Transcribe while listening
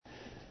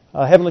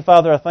Heavenly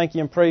Father, I thank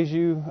you and praise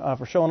you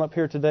for showing up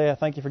here today. I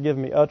thank you for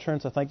giving me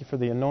utterance. I thank you for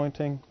the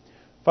anointing.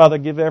 Father,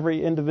 give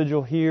every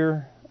individual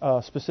here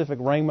specific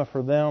rhema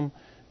for them.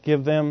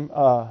 Give them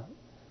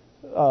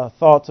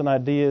thoughts and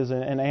ideas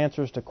and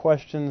answers to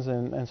questions,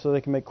 and so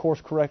they can make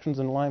course corrections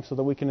in life so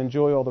that we can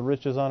enjoy all the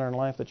riches, honor, and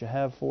life that you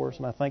have for us.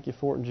 And I thank you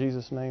for it in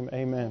Jesus' name.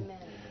 Amen.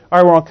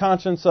 All right, we're on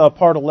conscience,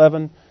 part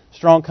 11.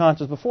 Strong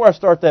conscience. Before I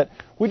start that,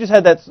 we just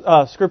had that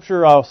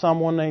scripture, Psalm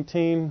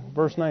 119,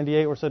 verse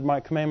 98, where it said, "My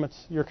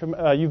commandments,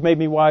 you've made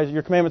me wise.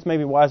 Your commandments made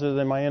me wiser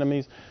than my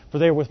enemies, for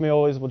they are with me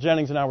always." Well,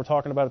 Jennings and I were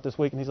talking about it this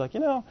week, and he's like,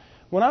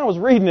 when I was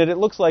reading it, it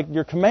looks like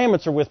your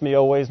commandments are with me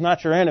always,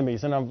 not your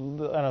enemies. And I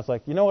was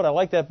like, you know what, I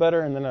like that better.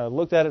 And then I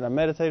looked at it and I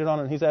meditated on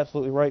it, and he's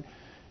absolutely right.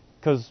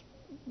 Because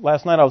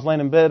last night I was laying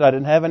in bed, I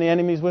didn't have any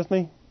enemies with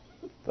me.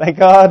 Thank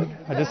God.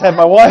 I just had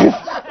my wife.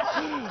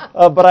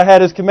 But I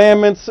had His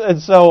commandments,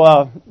 and so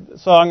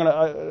I'm going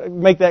to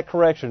make that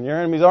correction. Your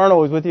enemies aren't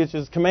always with you; it's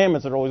His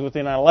commandments that are always with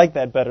you, and I like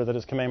that better, that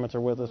His commandments are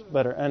with us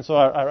better. And so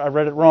I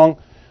read it wrong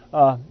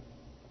on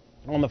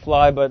the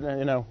fly, but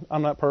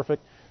I'm not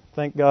perfect.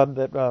 Thank God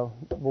that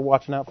we're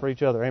watching out for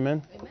each other.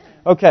 Amen? Amen.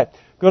 Okay,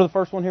 go to the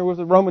first one here with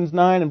Romans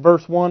 9 and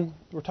verse 1.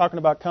 We're talking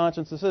about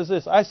conscience. It says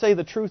this: "I say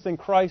the truth in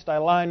Christ, I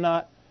lie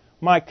not.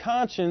 My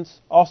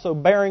conscience also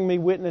bearing me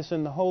witness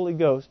in the Holy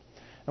Ghost."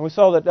 And we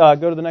saw that,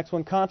 go to the next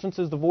one, conscience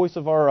is the voice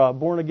of our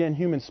born-again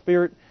human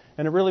spirit,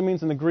 and it really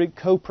means in the Greek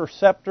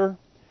co-perceptor.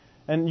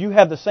 And you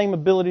have the same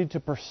ability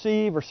to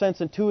perceive or sense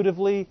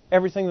intuitively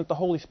everything that the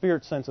Holy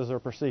Spirit senses or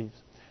perceives.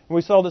 And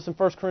we saw this in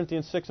 1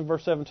 Corinthians 6 and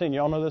verse 17.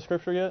 You all know this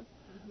scripture yet?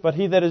 "But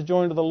he that is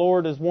joined to the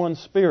Lord is one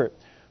spirit."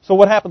 So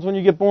what happens when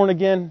you get born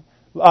again?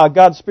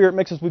 God's Spirit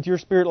mixes with your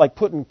spirit like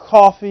putting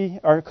coffee,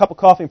 or a cup of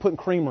coffee and putting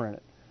creamer in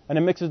it. And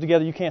it mixes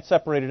together. You can't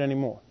separate it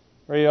anymore.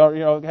 Or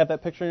you have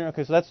that picture in here?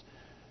 Okay,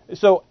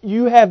 so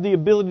you have the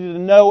ability to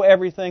know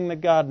everything that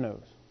God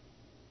knows.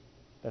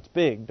 That's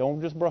big.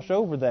 Don't just brush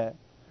over that.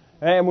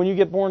 And when you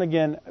get born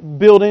again,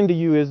 built into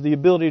you is the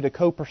ability to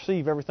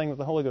co-perceive everything with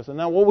the Holy Ghost. And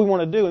now what we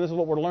want to do, and this is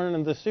what we're learning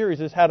in this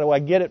series, is how do I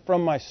get it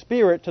from my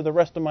spirit to the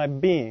rest of my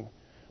being?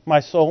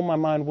 My soul, my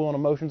mind, will, and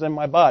emotions, and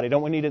my body.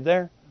 Don't we need it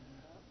there?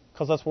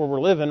 Because that's where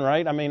we're living,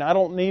 right? I mean, I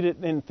don't need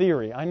it in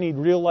theory. I need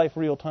real life,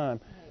 real time.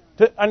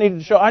 I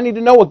need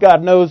to know what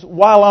God knows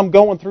while I'm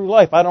going through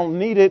life. I don't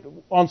need it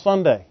on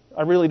Sunday.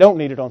 I really don't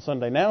need it on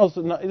Sunday. Now,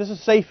 this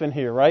is safe in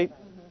here, right?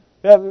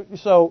 Yeah,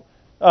 so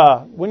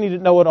we need to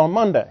know it on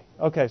Monday.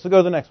 Okay, so go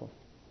to the next one.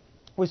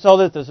 We saw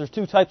that there's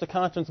two types of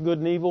conscience, good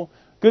and evil.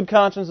 Good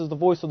conscience is the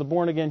voice of the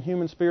born-again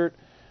human spirit.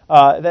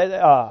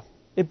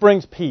 It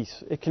brings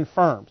peace. It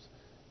confirms.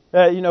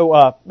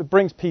 It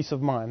brings peace of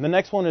mind. The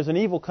next one is an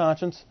evil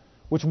conscience,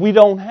 which we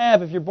don't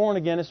have if you're born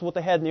again. This is what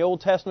they had in the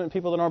Old Testament,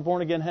 people that aren't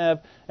born again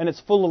have, and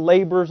it's full of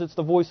labors. It's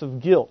the voice of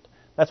guilt.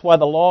 That's why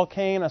the law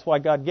came. That's why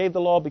God gave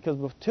the law, because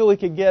until He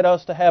could get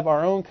us to have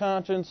our own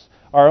conscience,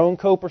 our own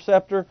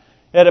co-perceptor,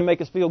 He had to make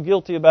us feel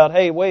guilty about,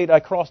 hey, wait, I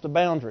crossed a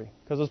boundary.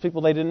 Because those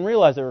people, they didn't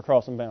realize they were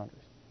crossing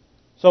boundaries.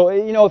 So,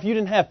 if you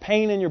didn't have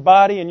pain in your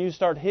body and you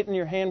start hitting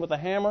your hand with a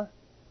hammer,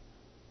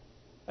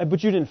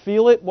 but you didn't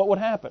feel it, what would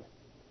happen?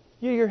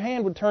 Your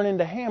hand would turn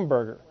into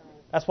hamburger.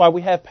 That's why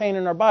we have pain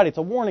in our body. It's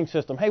a warning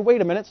system. Hey,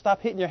 wait a minute,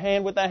 stop hitting your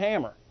hand with that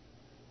hammer.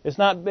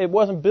 It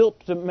wasn't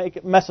built to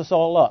mess us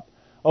all up.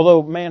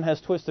 Although man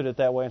has twisted it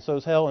that way, and so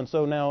is hell, and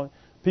so now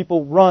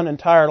people run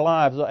entire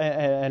lives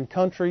and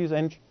countries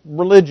and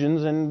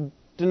religions and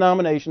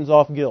denominations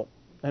off guilt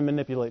and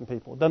manipulating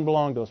people. It doesn't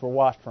belong to us. We're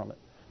washed from it.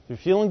 If you're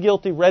feeling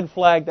guilty, red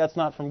flag, that's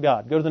not from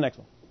God. Go to the next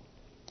one.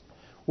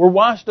 We're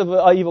washed of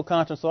an evil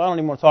conscience, so I don't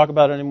even want to talk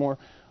about it anymore.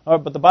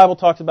 But the Bible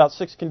talks about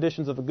 6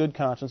 conditions of a good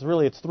conscience.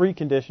 Really, it's 3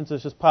 conditions.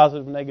 It's just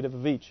positive and negative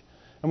of each.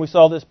 And we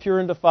saw this: pure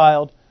and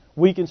defiled,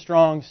 weak and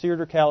strong,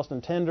 seared or calloused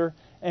and tender.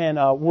 And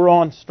we're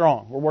on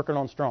strong. We're working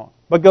on strong.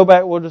 But go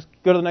back. We'll just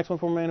go to the next one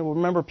for a minute.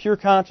 Remember, pure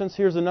conscience.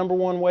 Here's the number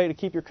one way to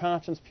keep your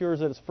conscience pure: is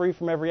that it's free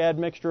from every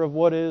admixture of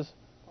what is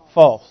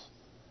false.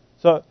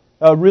 So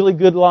a really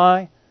good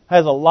lie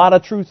has a lot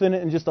of truth in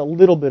it and just a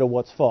little bit of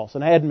what's false.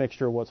 An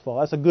admixture of what's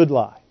false. That's a good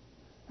lie.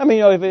 I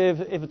mean,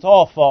 if it's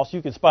all false,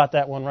 you can spot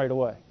that one right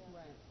away.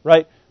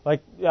 Right?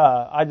 Like,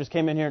 I just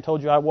came in here and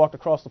told you I walked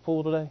across the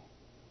pool today.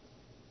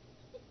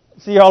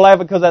 See, y'all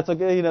laughing because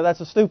that's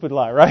a stupid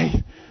lie,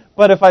 right?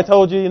 But if I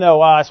told you,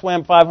 I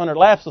swam 500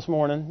 laps this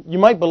morning, you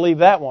might believe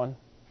that one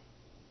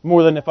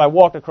more than if I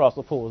walked across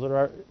the pool. Is that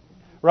right?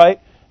 Right?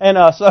 And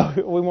so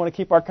we want to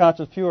keep our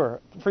conscience pure,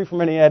 free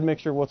from any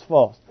admixture of what's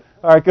false.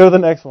 All right, go to the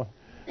next one.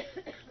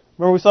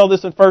 Remember, we saw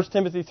this in 1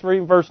 Timothy 3,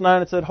 verse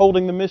 9. It said,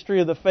 holding the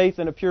mystery of the faith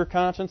in a pure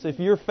conscience. If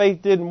your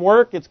faith didn't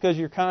work, it's because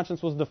your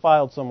conscience was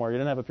defiled somewhere. You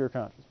didn't have a pure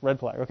conscience. Red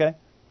flag, okay?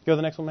 Go to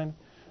the next one, man.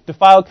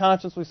 Defiled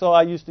conscience, we saw,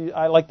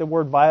 I like the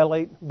word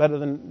violate better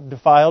than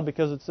defiled,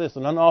 because it's this: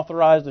 an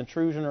unauthorized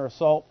intrusion or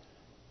assault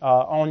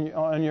on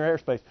your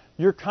airspace.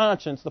 Your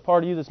conscience, the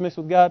part of you that's mixed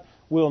with God,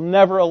 will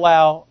never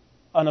allow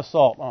an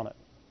assault on it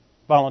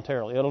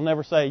voluntarily. It'll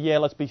never say, yeah,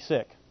 let's be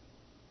sick.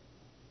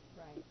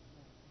 Right.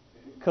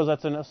 Because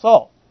that's an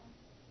assault.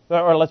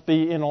 Or let's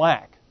be in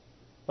lack.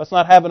 Let's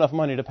not have enough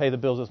money to pay the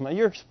bills this month.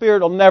 Your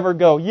spirit will never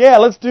go, yeah,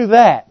 let's do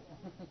that.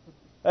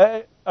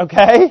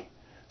 Okay?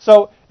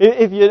 So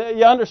if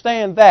you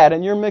understand that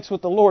and you're mixed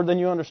with the Lord, then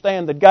you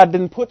understand that God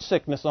didn't put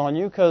sickness on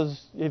you, because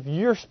if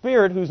your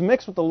spirit who's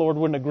mixed with the Lord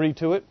wouldn't agree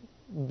to it,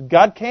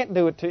 God can't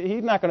do it to you.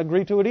 He's not going to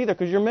agree to it either,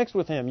 because you're mixed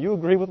with Him. You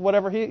agree with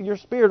whatever your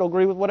spirit will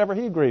agree with whatever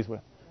He agrees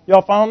with.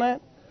 Y'all found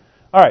that?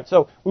 All right,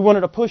 so we wanted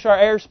to push our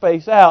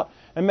airspace out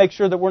and make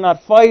sure that we're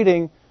not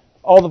fighting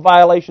all the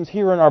violations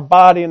here in our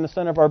body in the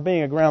center of our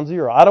being at ground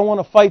zero. I don't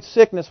want to fight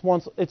sickness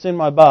once it's in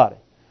my body.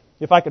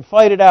 If I could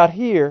fight it out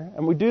here,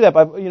 and we do that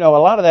by, a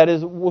lot of that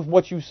is with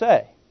what you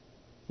say.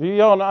 You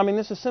all know,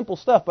 this is simple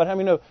stuff, but how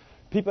many know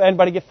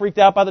anybody get freaked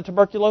out by the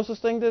tuberculosis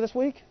thing this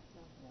week?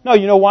 No,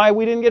 you know why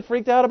we didn't get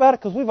freaked out about it?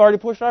 Because we've already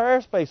pushed our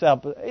airspace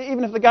out. But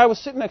even if the guy was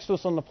sitting next to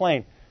us on the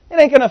plane, it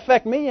ain't going to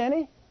affect me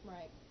any.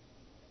 Right.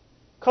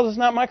 Because it's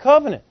not my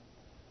covenant.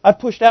 I've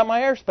pushed out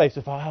my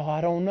airspace.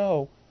 I don't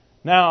know.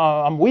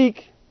 Now I'm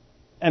weak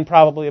and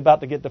probably about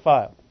to get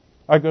defiled.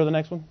 All right, go to the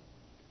next one.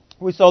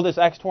 We saw this,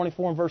 Acts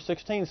 24 and verse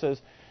 16 says,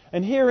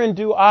 and herein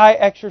do I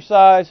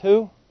exercise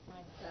who?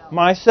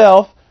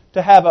 Myself,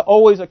 to have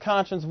always a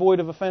conscience void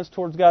of offense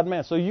towards God and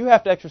man. So you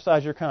have to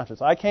exercise your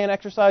conscience. I can't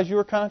exercise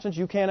your conscience.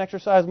 You can't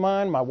exercise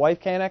mine. My wife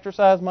can't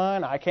exercise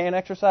mine. I can't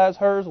exercise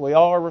hers. We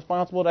all are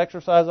responsible to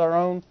exercise our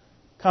own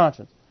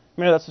conscience.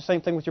 That's the same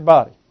thing with your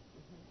body.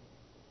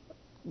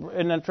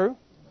 Isn't that true?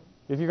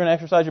 If you're going to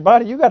exercise your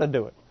body, you got to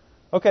do it.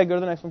 Okay, go to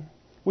the next one.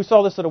 We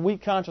saw this, that a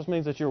weak conscience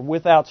means that you're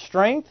without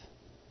strength,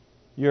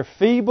 you're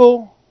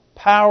feeble,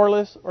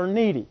 powerless, or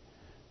needy.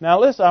 Now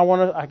listen,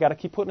 I got to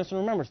keep putting this in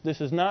remembrance.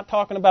 This is not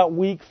talking about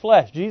weak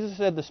flesh. Jesus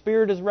said the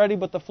spirit is ready,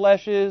 but the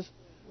flesh is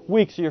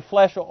weak. So your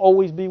flesh will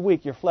always be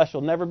weak. Your flesh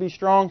will never be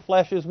strong.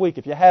 Flesh is weak.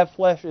 If you have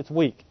flesh, it's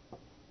weak.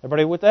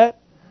 Everybody with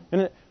that?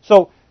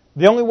 So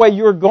the only way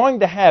you're going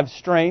to have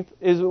strength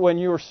is when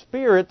your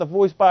spirit, the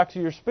voice box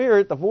of your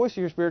spirit, the voice of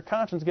your spirit,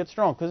 conscience gets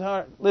strong.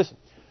 Because listen,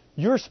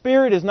 your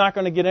spirit is not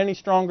going to get any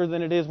stronger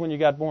than it is when you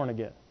got born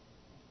again.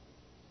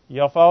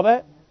 Y'all follow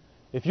that?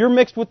 If you're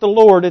mixed with the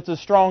Lord, it's as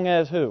strong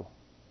as who?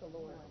 The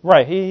Lord.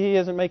 Right. He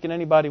isn't making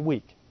anybody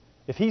weak.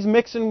 If He's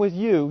mixing with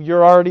you,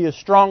 you're already as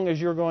strong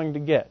as you're going to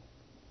get.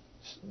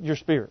 Your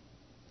spirit.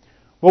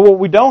 Well, what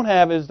we don't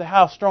have is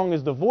how strong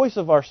is the voice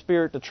of our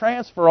spirit to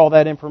transfer all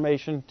that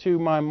information to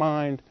my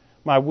mind,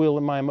 my will,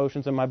 and my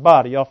emotions, and my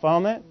body. Y'all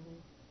found that? Mm-hmm.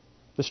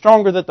 The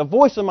stronger that the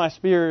voice of my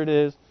spirit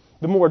is,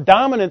 the more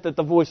dominant that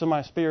the voice of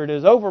my spirit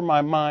is over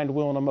my mind,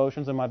 will, and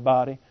emotions, and my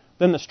body,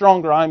 then the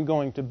stronger I'm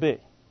going to be.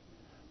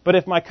 But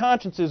if my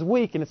conscience is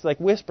weak and it's like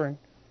whispering,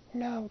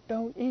 no,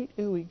 don't eat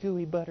ooey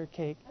gooey butter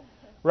cake,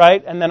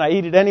 right? And then I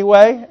eat it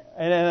anyway,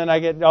 and then I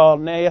get all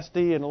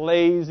nasty and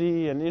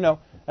lazy, and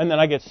and then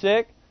I get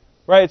sick,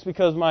 right? It's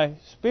because my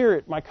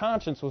spirit, my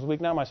conscience was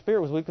weak. Now my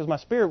spirit was weak because my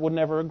spirit would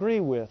never agree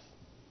with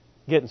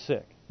getting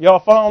sick. Y'all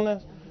following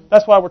this?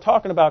 That's why we're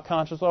talking about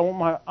conscience. I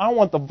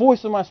want the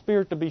voice of my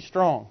spirit to be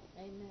strong.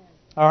 Amen.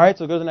 All right,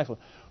 so go to the next one.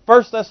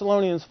 1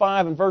 Thessalonians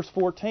 5 and verse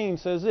 14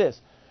 says this.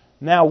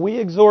 Now we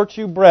exhort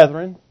you,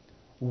 brethren,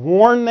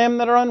 warn them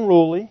that are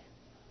unruly,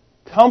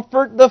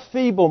 comfort the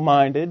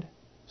feeble-minded,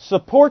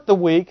 support the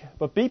weak,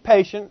 but be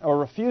patient or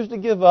refuse to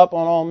give up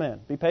on all men.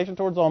 Be patient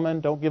towards all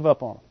men, don't give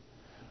up on them.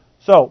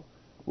 So,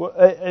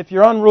 if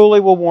you're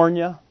unruly, we'll warn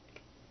you.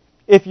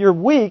 If you're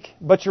weak,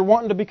 but you're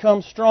wanting to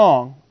become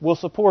strong, we'll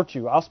support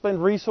you. I'll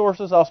spend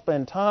resources, I'll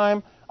spend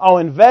time, I'll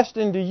invest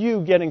into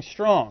you getting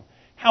strong.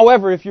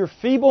 However, if you're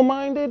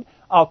feeble-minded,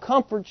 I'll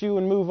comfort you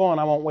and move on.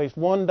 I won't waste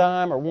one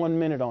dime or 1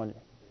 minute on you.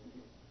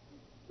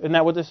 Isn't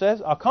that what this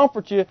says? I'll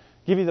comfort you,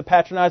 give you the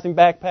patronizing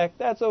backpack.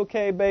 That's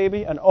okay,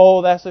 baby. And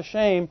oh, that's a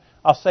shame.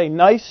 I'll say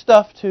nice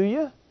stuff to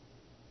you,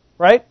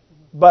 right?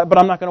 But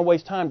I'm not going to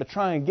waste time to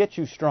try and get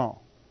you strong.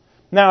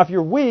 Now, if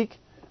you're weak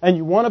and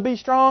you want to be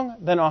strong,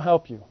 then I'll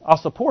help you. I'll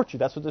support you.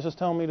 That's what this is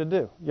telling me to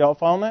do. Y'all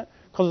following that?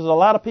 Because there's a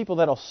lot of people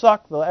that'll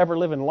suck the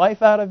ever-living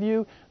life out of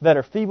you, that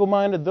are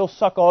feeble-minded. They'll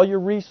suck all your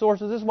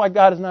resources. This is why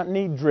God is not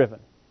need-driven.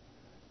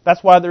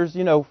 That's why there's,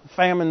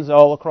 famines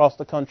all across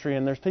the country,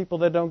 and there's people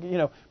that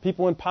don't,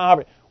 people in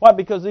poverty. Why?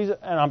 Because and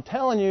I'm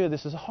telling you,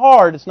 this is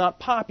hard. It's not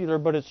popular,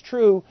 but it's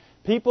true.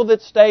 People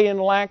that stay in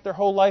lack their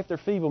whole life, they're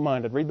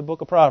feeble-minded. Read the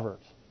book of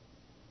Proverbs.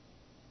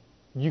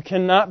 You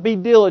cannot be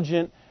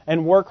diligent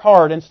and work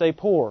hard and stay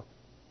poor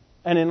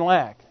and in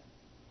lack.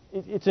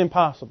 It's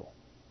impossible.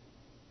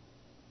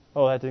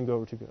 Oh, that didn't go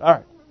over too good. All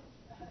right.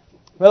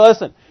 Well,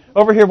 listen.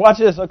 Over here, watch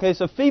this. Okay,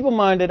 so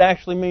feeble-minded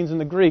actually means in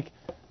the Greek,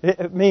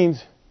 it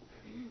means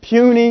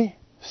puny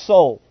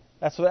soul.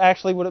 That's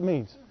actually what it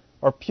means.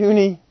 Or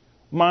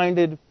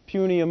puny-minded,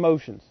 puny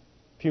emotions,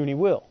 puny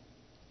will.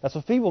 That's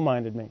what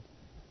feeble-minded means.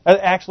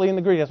 Actually, in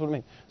the Greek, that's what it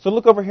means. So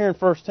look over here in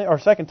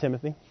 2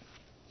 Timothy.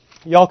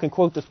 Y'all can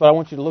quote this, but I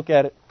want you to look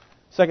at it.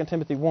 2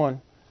 Timothy 1.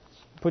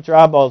 Put your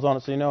eyeballs on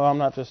it so you know I'm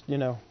not just,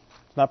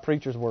 it's not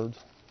preacher's words.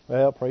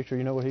 Well, preacher,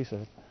 you know what he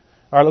said.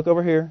 All right, look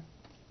over here.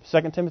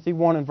 2 Timothy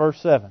 1 and verse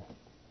 7.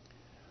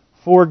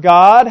 For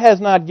God has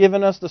not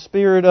given us the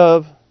spirit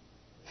of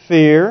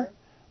fear,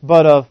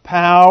 but of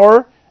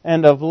power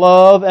and of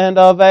love and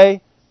of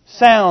a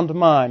sound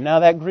mind. Now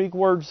that Greek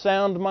word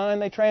sound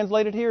mind they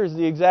translated here is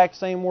the exact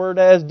same word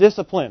as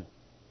discipline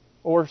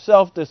or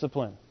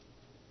self-discipline.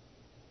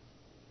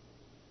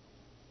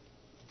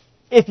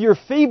 If you're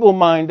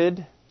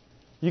feeble-minded,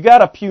 you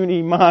got a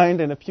puny mind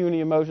and a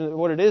puny emotion.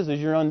 What it is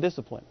you're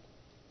undisciplined.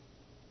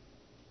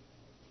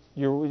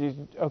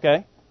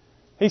 Okay?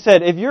 He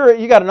said, if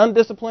you got an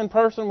undisciplined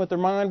person with their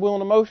mind, will,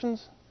 and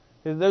emotions,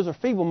 those are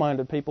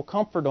feeble-minded people.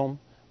 Comfort them,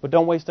 but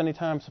don't waste any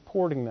time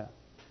supporting them.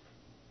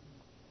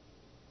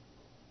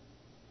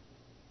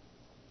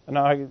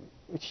 Now,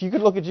 you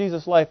could look at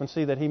Jesus' life and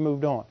see that He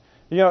moved on.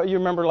 You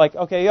remember, like,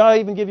 okay, I'll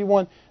even give you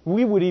one.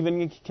 We would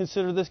even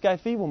consider this guy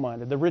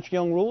feeble-minded, the rich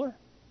young ruler.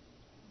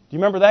 Do you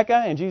remember that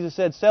guy? And Jesus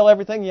said, sell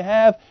everything you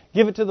have,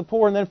 give it to the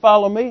poor, and then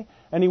follow me.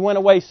 And he went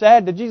away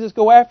sad. Did Jesus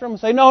go after him and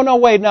say, no,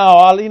 wait,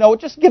 no,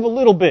 just give a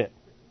little bit?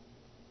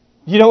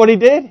 You know what he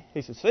did?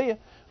 He said, see ya,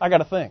 I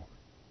got a thing.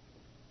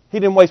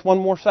 He didn't waste one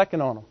more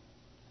second on him.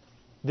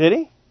 Did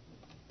he?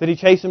 Did he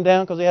chase him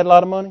down because he had a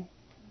lot of money?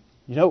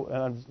 He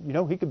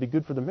could be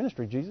good for the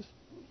ministry, Jesus.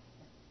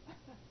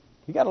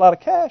 He got a lot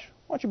of cash.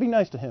 Why don't you be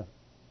nice to him?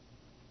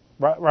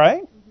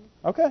 Right?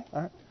 Okay,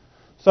 all right.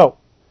 So,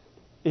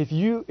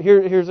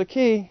 here's a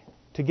key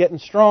to getting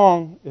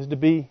strong is to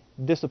be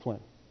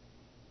disciplined.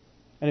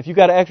 And if you've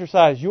got to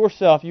exercise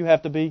yourself, you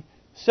have to be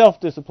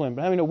self-disciplined.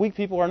 But how many know weak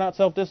people are not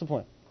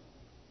self-disciplined?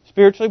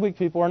 Spiritually weak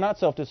people are not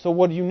self-disciplined. So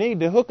what do you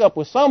need? To hook up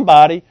with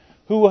somebody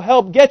who will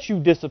help get you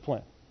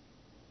disciplined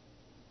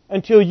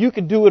until you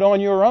can do it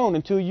on your own,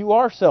 until you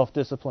are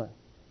self-disciplined.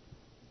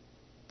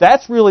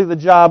 That's really the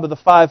job of the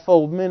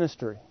fivefold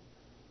ministry.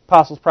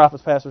 Apostles,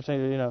 prophets, pastors,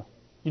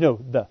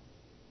 the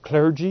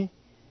clergy.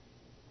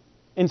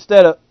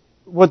 Instead of,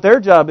 what their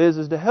job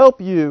is to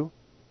help you,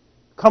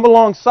 come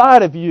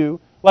alongside of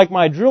you, like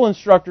my drill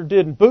instructor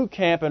did in boot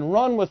camp, and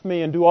run with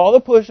me and do all the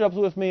push-ups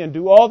with me and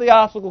do all the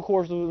obstacle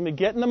courses with me,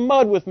 get in the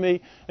mud with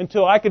me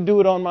until I could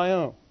do it on my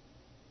own.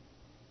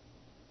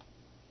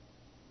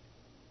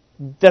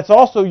 That's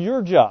also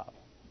your job.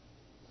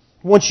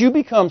 Once you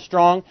become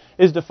strong,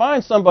 is to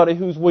find somebody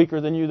who's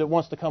weaker than you that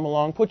wants to come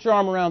along, put your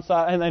arm around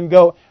side, and then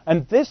go.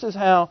 And this is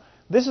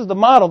the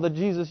model that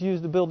Jesus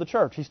used to build the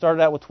church. He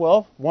started out with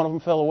 12. One of them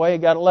fell away. He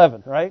got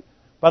 11, right?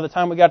 By the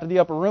time we got to the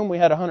upper room, we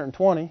had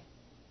 120.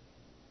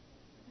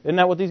 Isn't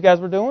that what these guys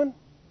were doing?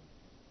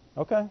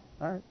 Okay, all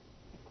right.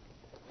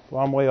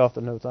 Well, I'm way off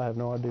the notes. I have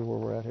no idea where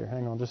we're at here.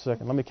 Hang on just a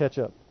second. Let me catch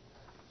up.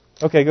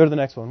 Okay, go to the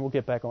next one. We'll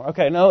get back on.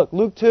 Okay, now look,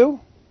 Luke 2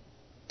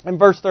 and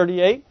verse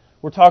 38.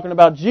 We're talking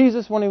about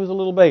Jesus when He was a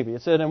little baby.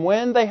 It said, and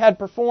when they had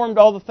performed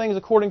all the things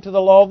according to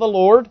the law of the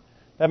Lord,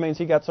 that means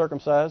He got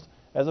circumcised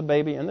as a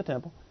baby in the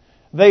temple,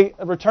 they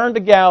returned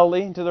to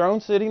Galilee, to their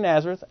own city,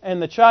 Nazareth,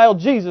 and the child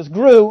Jesus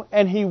grew,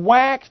 and He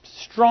waxed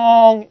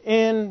strong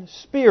in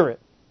spirit,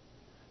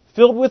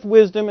 filled with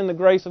wisdom, and the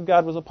grace of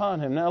God was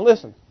upon Him. Now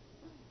listen,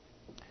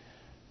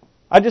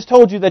 I just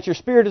told you that your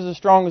spirit is as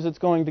strong as it's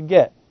going to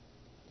get.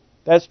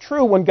 That's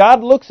true. When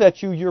God looks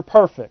at you, you're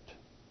perfect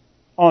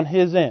on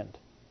His end.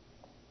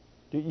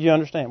 Do you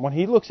understand? When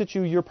He looks at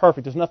you, you're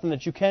perfect. There's nothing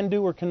that you can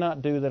do or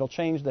cannot do that'll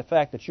change the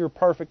fact that you're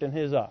perfect in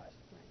His eyes.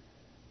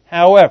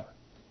 However,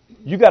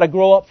 you got to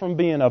grow up from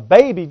being a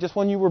baby just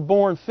when you were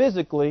born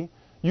physically.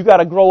 You got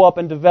to grow up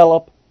and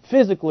develop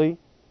physically.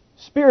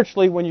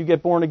 Spiritually, when you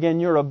get born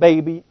again, you're a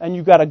baby, and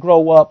you got to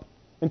grow up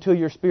until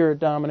your spirit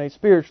dominates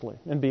spiritually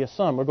and be a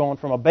son. We're going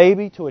from a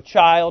baby to a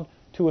child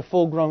to a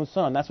full-grown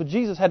son. That's what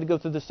Jesus had to go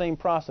through the same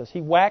process.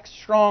 He waxed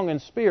strong in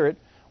spirit.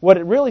 What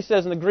it really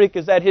says in the Greek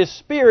is that His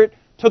spirit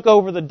took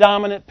over the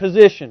dominant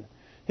position.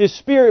 His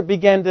spirit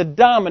began to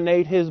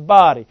dominate His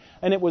body.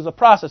 And it was a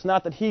process.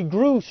 Not that He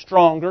grew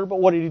stronger, but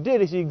what He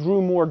did is He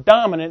grew more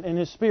dominant in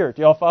His spirit.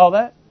 Do y'all follow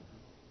that?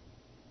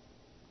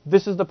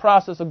 This is the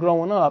process of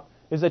growing up,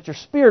 is that your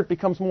spirit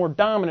becomes more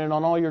dominant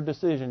on all your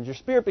decisions. Your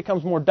spirit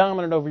becomes more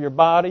dominant over your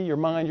body, your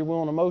mind, your will,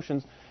 and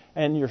emotions.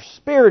 And your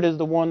spirit is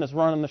the one that's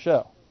running the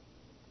show.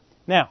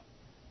 Now,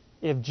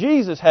 if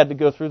Jesus had to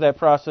go through that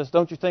process,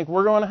 don't you think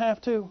we're going to have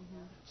to?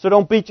 So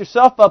don't beat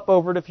yourself up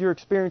over it if you're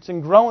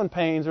experiencing growing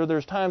pains or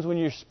there's times when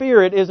your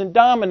spirit isn't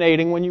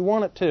dominating when you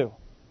want it to.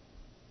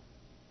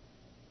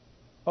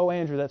 Oh,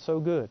 Andrew, that's so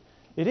good.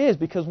 It is,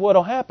 because what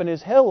will happen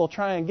is hell will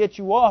try and get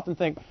you off and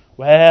think,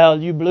 well,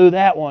 you blew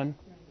that one.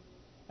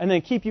 And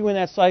then keep you in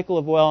that cycle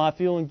of, well, I'm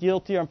feeling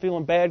guilty, or I'm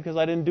feeling bad because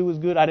I didn't do as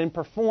good, I didn't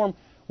perform.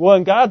 Well,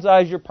 in God's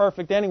eyes, you're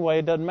perfect anyway.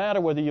 It doesn't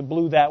matter whether you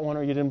blew that one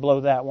or you didn't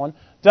blow that one.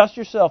 Dust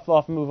yourself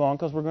off and move on,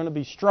 because we're going to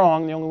be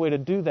strong. The only way to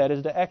do that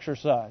is to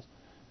exercise.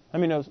 I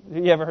mean,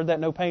 you ever heard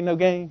that, no pain, no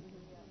gain?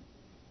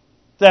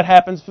 That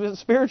happens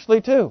spiritually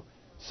too.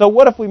 So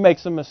what if we make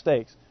some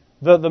mistakes?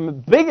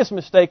 The biggest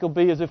mistake will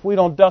be is if we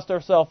don't dust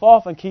ourselves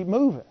off and keep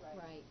moving.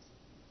 Right.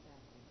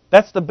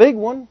 That's the big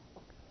one.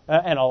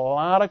 And a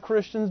lot of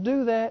Christians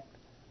do that.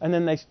 And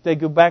then they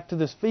go back to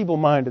this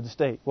feeble-minded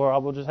state where I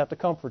will just have to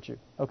comfort you.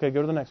 Okay,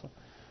 go to the next one.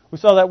 We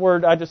saw that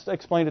word, I just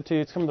explained it to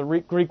you. It's from the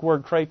Greek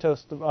word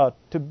kratos,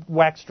 to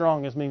wax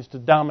strong, means to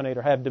dominate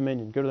or have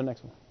dominion. Go to the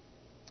next one.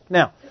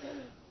 Now,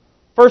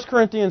 1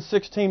 Corinthians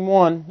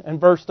 16:1 and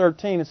verse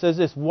 13, it says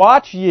this,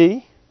 watch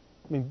ye,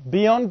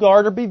 be on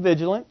guard or be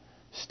vigilant.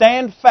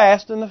 Stand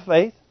fast in the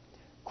faith.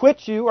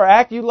 Quit you or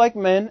act you like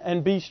men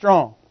and be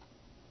strong.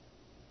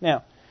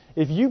 Now,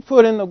 if you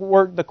put in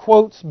the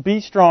quotes,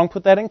 be strong,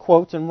 put that in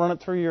quotes and run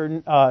it through your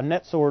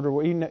NetSword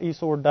or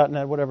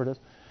eSword.net, whatever it is,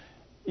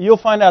 you'll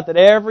find out that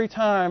every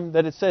time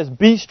that it says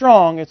be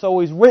strong, it's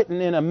always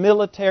written in a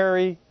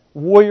military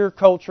warrior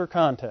culture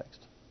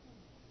context.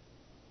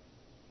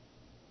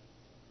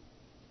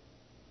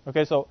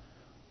 Okay, so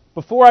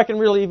before I can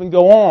really even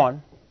go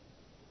on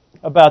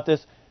about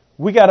this,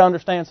 we got to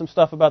understand some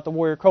stuff about the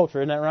warrior culture,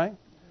 isn't that right?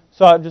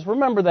 So just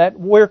remember that,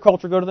 warrior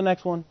culture, go to the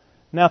next one.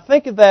 Now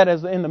think of that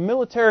as in the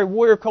military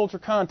warrior culture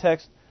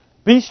context,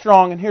 be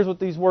strong, and here's what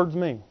these words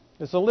mean.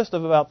 It's a list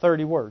of about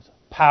 30 words.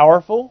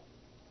 Powerful,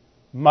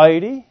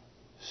 mighty,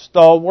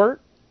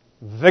 stalwart,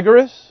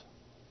 vigorous,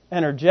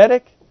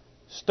 energetic,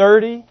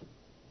 sturdy,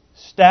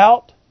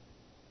 stout,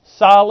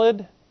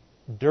 solid,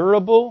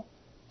 durable,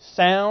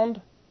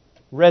 sound,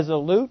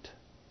 resolute,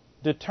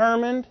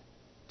 determined,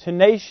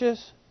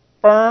 tenacious,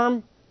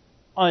 firm,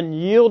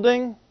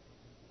 unyielding.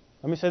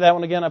 Let me say that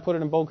one again. I put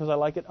it in bold because I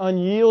like it.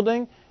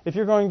 Unyielding. If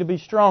you're going to be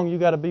strong, you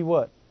got to be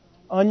what?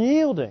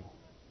 Unyielding.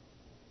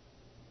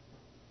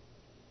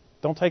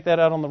 Don't take that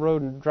out on the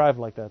road and drive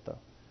like that, though.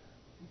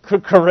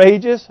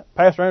 Courageous.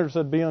 Pastor Andrew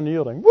said be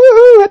unyielding.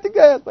 Woohoo! Hit the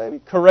gas, baby.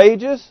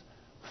 Courageous.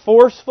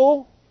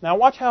 Forceful. Now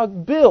watch how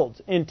it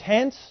builds.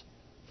 Intense.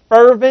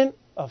 Fervent.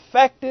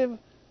 Effective.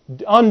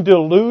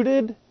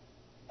 Undiluted.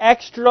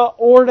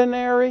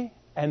 Extraordinary.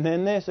 And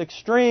then this.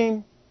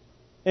 Extreme.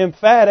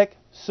 Emphatic.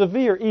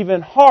 Severe.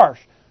 Even harsh.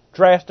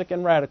 Drastic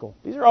and radical.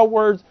 These are all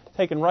words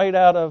taken right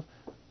out of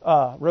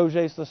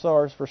Roget's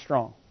Thesaurus for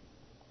strong.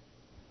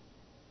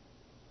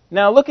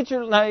 Now look at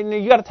now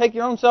you got to take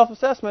your own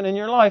self-assessment in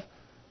your life.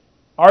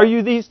 Are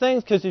you these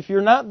things? Because if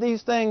you're not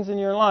these things in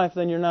your life,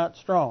 then you're not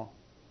strong.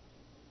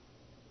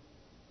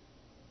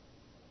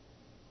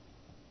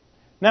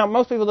 Now,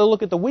 most people, they'll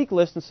look at the weak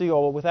list and see,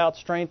 oh, well, without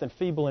strength and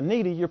feeble and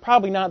needy, you're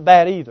probably not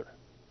that either.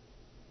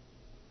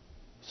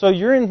 So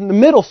you're in the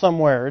middle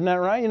somewhere, isn't that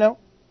right?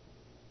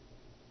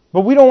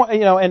 But we don't,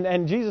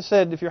 and Jesus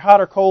said, if you're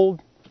hot or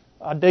cold,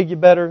 I'll dig you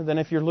better than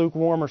if you're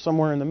lukewarm or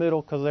somewhere in the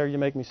middle, because there you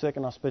make me sick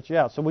and I'll spit you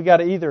out. So we got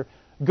to either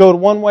go to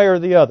one way or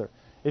the other.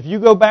 If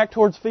you go back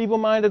towards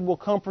feeble-minded, we'll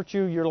comfort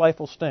you, your life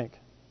will stink.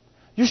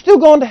 You're still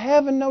going to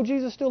heaven. No,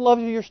 Jesus still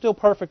loves you. You're still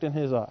perfect in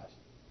His eyes.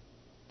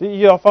 Do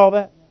you all follow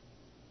that?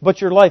 But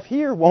your life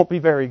here won't be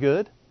very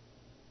good.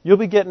 You'll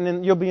be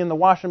in the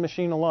washing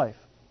machine of life.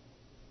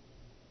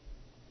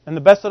 And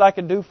the best that I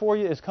can do for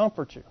you is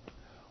comfort you.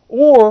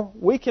 Or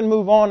we can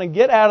move on and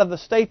get out of the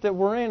state that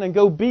we're in and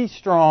go be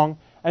strong,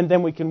 and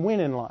then we can win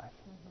in life.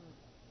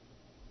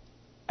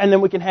 And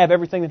then we can have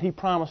everything that He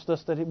promised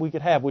us that we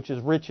could have, which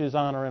is riches,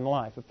 honor, and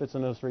life. It fits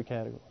in those three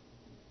categories.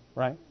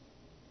 Right?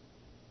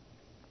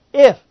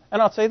 And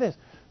I'll say this,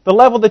 the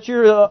level that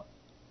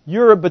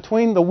you're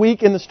between the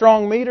weak and the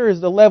strong meter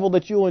is the level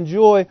that you'll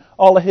enjoy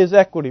all of His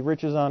equity,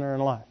 riches, honor,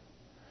 and life.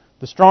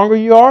 The stronger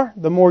you are,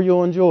 the more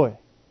you'll enjoy.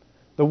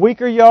 The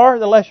weaker you are,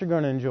 the less you're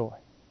going to enjoy.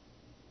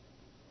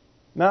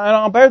 Now, and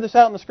I'll bear this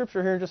out in the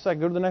Scripture here in just a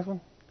second. Go to the next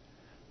one.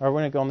 All right,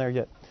 we're not going there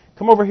yet.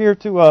 Come over here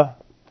to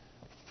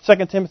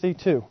 2 Timothy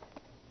 2.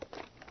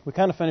 We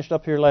kind of finished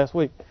up here last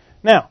week.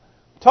 Now,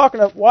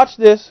 watch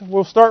this.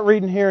 We'll start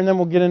reading here, and then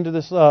we'll get into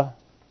this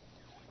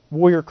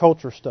warrior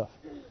culture stuff.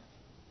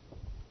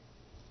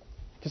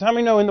 Because how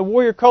many know in the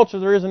warrior culture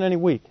there isn't any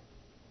weak?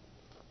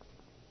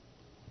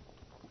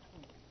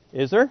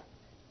 Is there?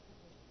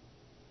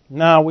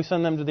 No, we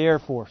send them to the Air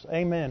Force.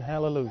 Amen.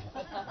 Hallelujah.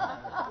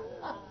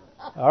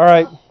 All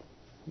right.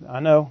 I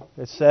know.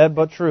 It's sad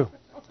but true.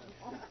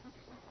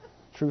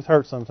 Truth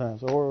hurts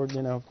sometimes.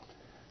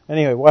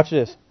 Anyway, watch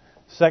this.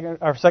 2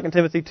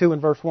 Timothy 2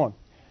 and verse 1.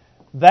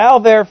 Thou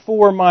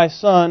therefore, my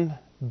son,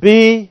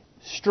 be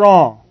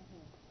strong.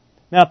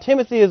 Now,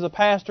 Timothy is a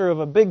pastor of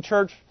a big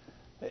church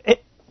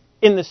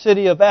in the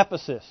city of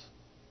Ephesus,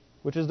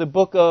 which is the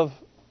book of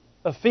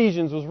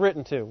Ephesians was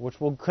written to, which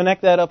we'll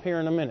connect that up here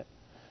in a minute.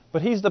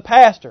 But he's the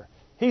pastor.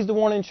 He's the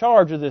one in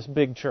charge of this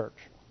big church.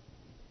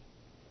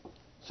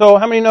 So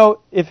how many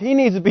know if he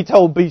needs to be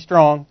told be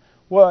strong,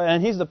 well,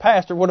 and he's the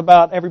pastor, what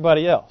about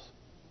everybody else?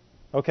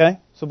 Okay?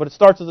 But it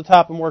starts at the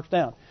top and works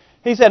down.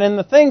 He said, and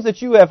the things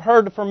that you have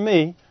heard from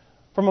me,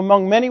 from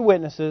among many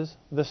witnesses,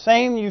 the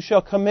same you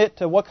shall commit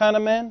to what kind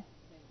of men?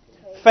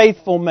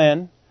 Faithful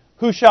men,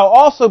 who shall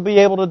also be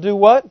able to do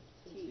what?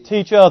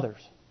 Teach others.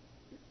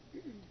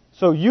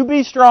 So you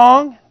be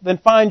strong, then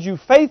find you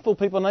faithful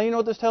people. Now you know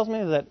what this tells me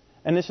is that,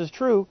 and this is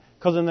true,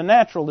 because in the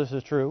natural this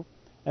is true,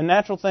 and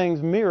natural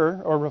things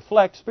mirror or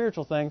reflect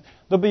spiritual things,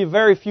 there'll be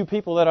very few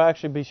people that'll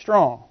actually be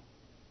strong,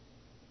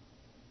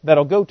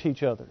 that'll go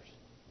teach others.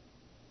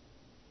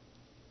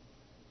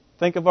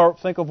 Think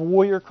of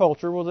warrior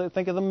culture. Well,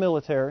 think of the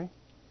military.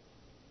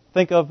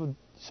 Think of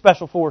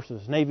special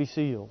forces, Navy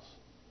SEALs,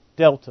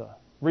 Delta,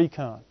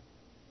 Recon.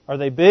 Are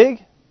they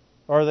big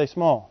or are they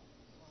small?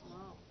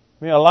 Small.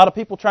 A lot of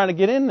people trying to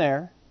get in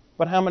there,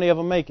 but how many of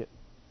them make it?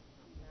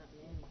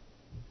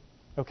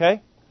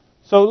 Okay?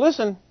 So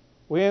listen,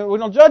 We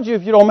don't judge you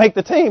if you don't make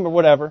the team or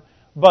whatever,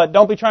 but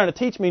don't be trying to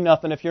teach me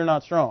nothing if you're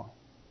not strong.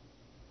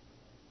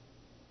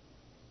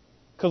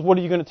 Because what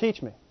are you going to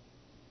teach me?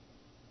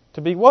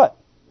 To be what?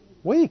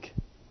 Weak.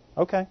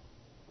 Okay.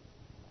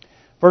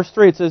 Verse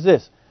 3, it says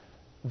this,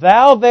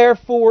 Thou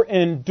therefore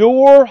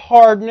endure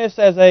hardness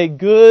as a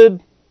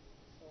good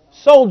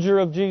soldier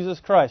of Jesus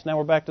Christ. Now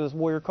we're back to this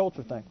warrior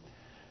culture thing.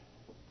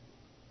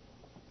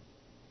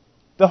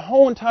 The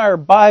whole entire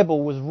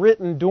Bible was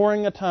written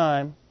during a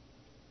time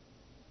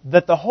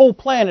that the whole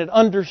planet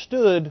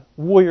understood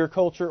warrior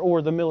culture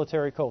or the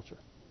military culture.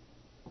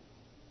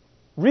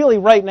 Really,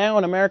 right now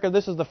in America,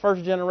 this is the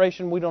first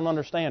generation we don't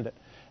understand it.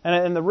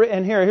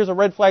 And here's a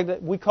red flag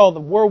that we call the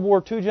World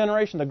War II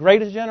generation, the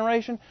greatest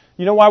generation.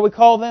 You know why we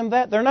call them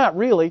that? They're not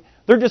really.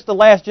 They're just the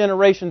last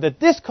generation that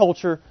this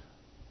culture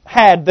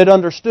had that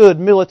understood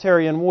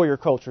military and warrior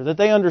culture, that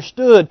they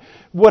understood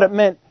what it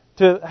meant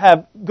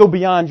to go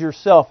beyond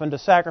yourself and to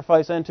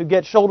sacrifice and to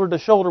get shoulder to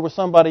shoulder with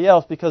somebody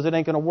else because it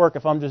ain't going to work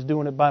if I'm just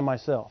doing it by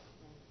myself.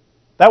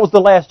 That was the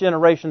last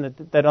generation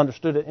that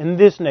understood it in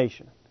this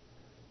nation.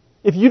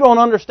 If you don't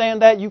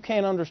understand that, you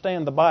can't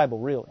understand the Bible,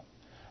 really.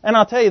 And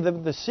I'll tell you,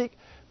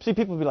 see,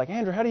 people will be like,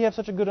 Andrew, how do you have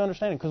such a good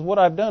understanding? Because what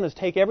I've done is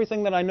take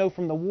everything that I know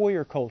from the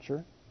warrior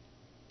culture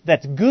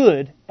that's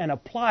good and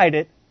applied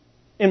it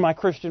in my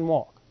Christian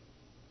walk.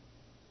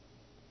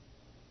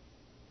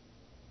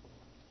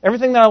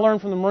 Everything that I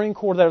learned from the Marine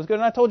Corps that was good,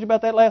 and I told you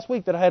about that last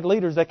week, that I had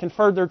leaders that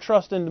conferred their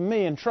trust into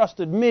me and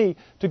trusted me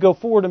to go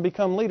forward and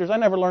become leaders. I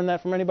never learned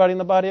that from anybody in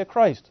the body of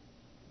Christ.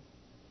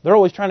 They're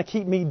always trying to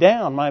keep me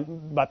down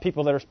by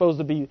people that are supposed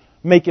to be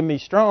making me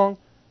strong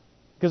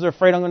because they're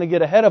afraid I'm going to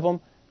get ahead of them.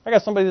 I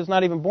got somebody that's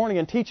not even born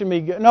again teaching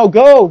me, no,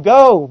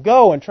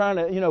 go, and trying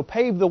to,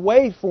 pave the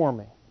way for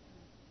me.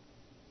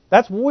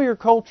 That's warrior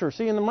culture.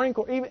 See, in the Marine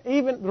Corps,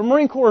 even the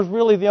Marine Corps is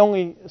really the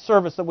only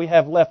service that we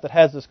have left that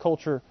has this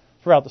culture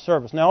throughout the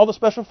service. Now, all the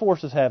special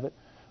forces have it,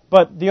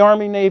 but the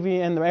Army,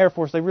 Navy, and the Air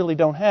Force, they really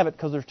don't have it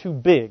because they're too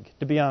big,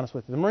 to be honest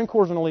with you. The Marine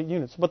Corps is an elite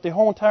unit, but the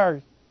whole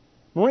entire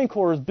Marine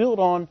Corps is built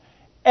on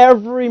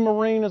every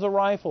Marine is a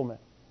rifleman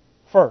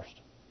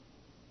first.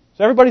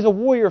 So everybody's a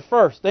warrior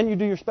first, then you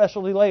do your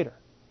specialty later.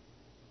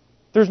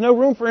 There's no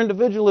room for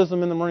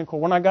individualism in the Marine Corps.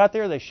 When I got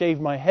there, they shaved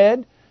my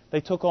head, they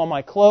took all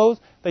my clothes,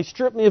 they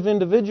stripped me of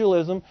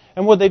individualism,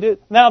 and what they did,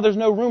 now there's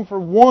no room for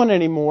one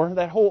anymore.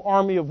 That whole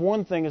army of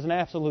one thing is an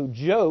absolute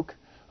joke,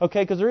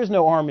 okay, because there is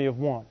no army of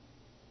one.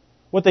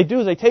 What they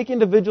do is they take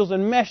individuals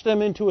and mesh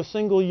them into a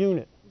single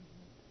unit.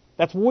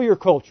 That's warrior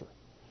culture.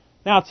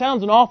 Now it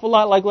sounds an awful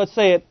lot like, let's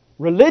say it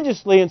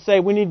religiously and say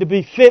we need to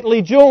be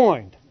fitly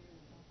joined.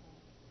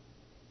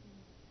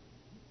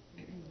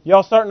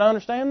 Y'all starting to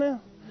understand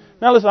now?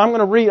 Now listen, I'm going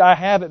to read, I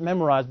have it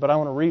memorized, but I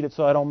want to read it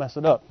so I don't mess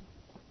it up.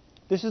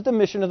 This is the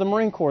mission of the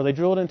Marine Corps. They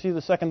drill it into you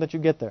the second that you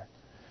get there.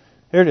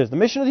 Here it is. The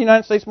mission of the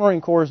United States Marine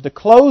Corps is to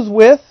close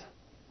with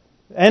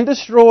and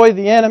destroy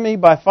the enemy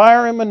by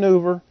fire and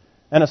maneuver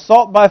and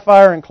assault by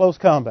fire in close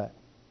combat.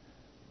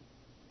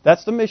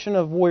 That's the mission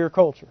of warrior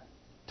culture.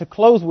 To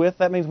close with,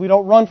 that means we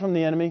don't run from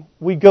the enemy,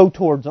 we go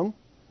towards them,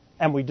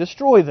 and we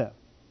destroy them.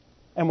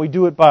 And we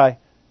do it by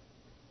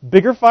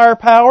bigger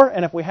firepower,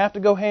 and if we have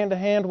to go hand to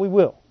hand, we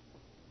will.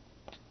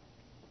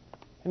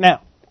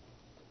 Now,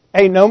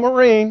 ain't no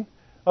Marine,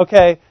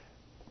 okay,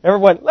 ever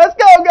went, let's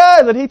go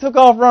guys, and he took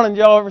off running.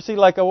 Y'all ever see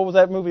what was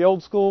that movie,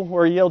 Old School,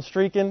 where he yelled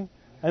streaking,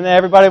 and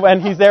then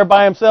and he's there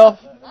by himself?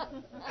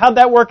 How'd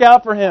that work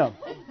out for him?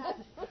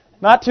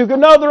 Not too good.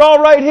 No, they're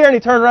all right here, and he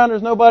turned around,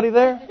 there's nobody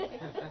there.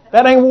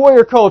 That ain't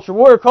warrior culture.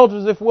 Warrior culture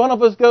is if one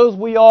of us goes,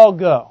 we all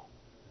go.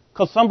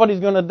 Because somebody's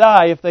going to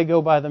die if they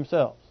go by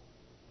themselves.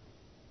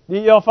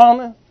 Y'all following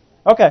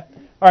that? Okay.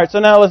 All right, so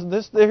now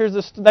here's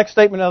this next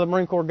statement out of the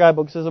Marine Corps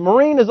Guidebook. It says, a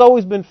Marine has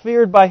always been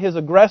feared by his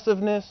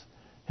aggressiveness,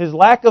 his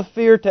lack of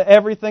fear to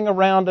everything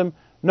around him,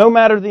 no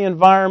matter the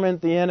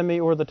environment, the enemy,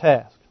 or the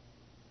task.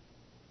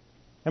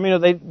 I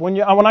mean, when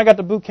I got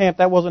to boot camp,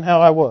 that wasn't how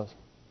I was.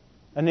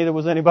 And neither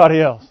was anybody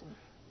else.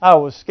 I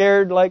was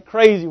scared like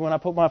crazy when I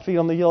put my feet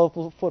on the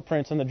yellow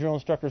footprints and the drill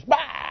instructors, bah!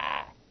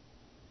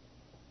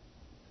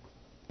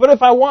 But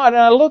if I want,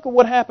 and I look at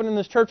what happened in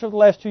this church over the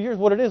last 2 years,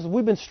 what it is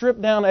we've been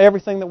stripped down to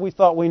everything that we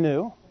thought we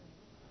knew,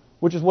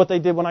 which is what they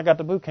did when I got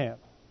to boot camp.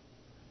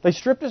 They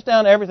stripped us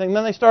down to everything,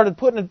 then they started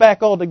putting it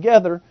back all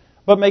together,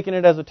 but making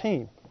it as a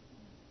team.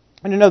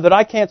 And to know that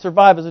I can't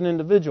survive as an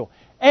individual,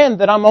 and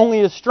that I'm only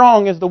as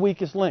strong as the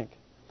weakest link.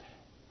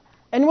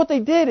 And what they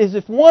did is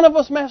if one of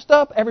us messed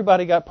up,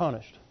 everybody got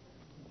punished.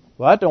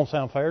 Well, that don't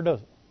sound fair, does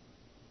it?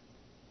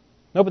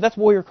 No, but that's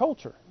warrior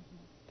culture.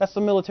 That's the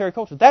military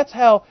culture. That's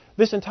how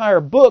this entire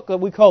book that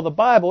we call the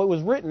Bible, it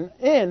was written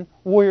in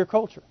warrior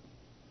culture.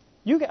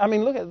 Look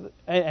at,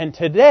 and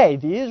today,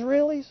 the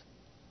Israelis,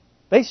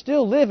 they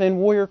still live in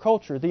warrior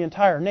culture, the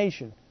entire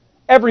nation.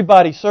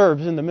 Everybody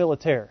serves in the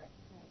military.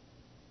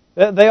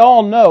 They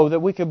all know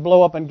that we could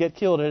blow up and get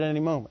killed at any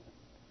moment.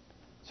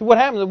 So what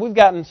happens is we've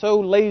gotten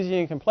so lazy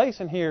and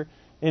complacent here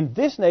in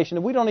this nation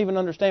that we don't even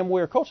understand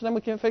warrior culture. Then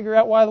we can't figure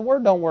out why the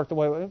Word don't work the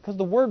way it was. Because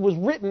the Word was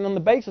written on the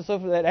basis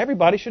of that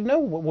everybody should know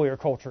what warrior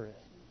culture is.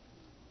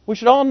 We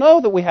should all know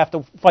that we have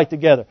to fight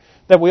together,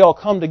 that we all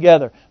come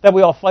together, that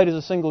we all fight as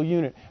a single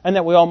unit, and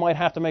that we all might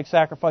have to make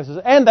sacrifices,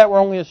 and that we're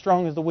only as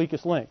strong as the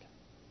weakest link.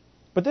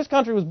 But this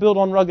country was built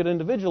on rugged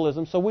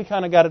individualism, so we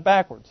kind of got it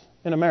backwards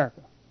in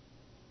America.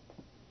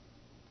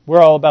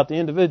 We're all about the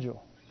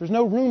individual. There's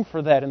no room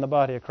for that in the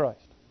body of Christ.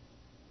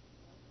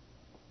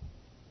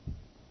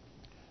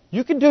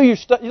 You can do your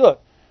stuff. Look,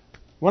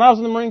 when I was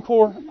in the Marine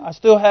Corps, I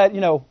still had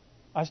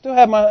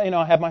my,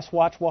 I had my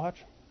Swatch watch.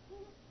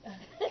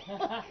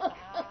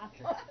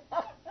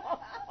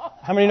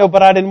 How many know?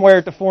 But I didn't wear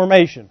it to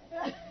formation.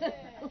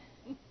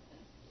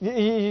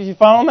 You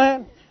following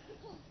that?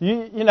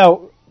 You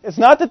know, it's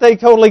not that they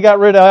totally got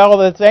rid of all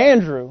that's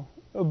Andrew,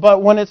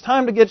 but when it's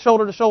time to get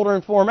shoulder to shoulder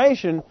in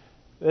formation,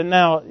 then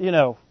now, you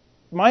know,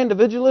 my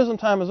individualism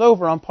time is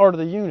over. I'm part of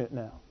the unit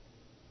now.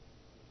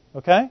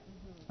 Okay?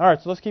 All right,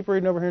 so let's keep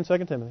reading over here in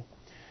 2 Timothy.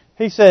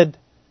 He said,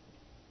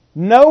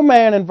 no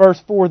man in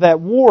verse 4 that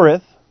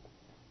warreth,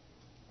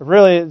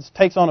 really it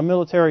takes on a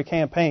military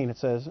campaign, it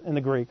says in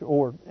the Greek,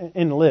 or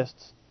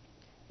enlists,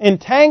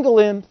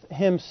 entangleth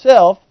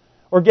himself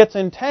or gets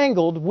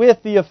entangled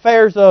with the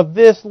affairs of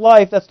this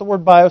life, that's the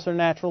word bios, or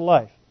natural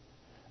life,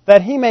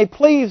 that he may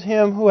please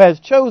him who has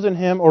chosen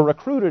him or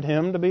recruited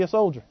him to be a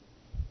soldier.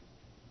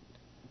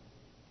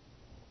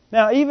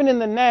 Now, even in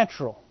the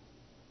natural,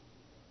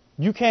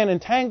 you can't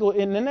entangle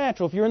in the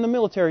natural. If you're in the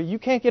military, you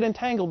can't get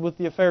entangled with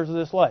the affairs of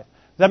this life.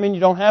 Does that mean you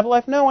don't have a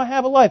life? No, I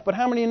have a life. But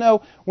how many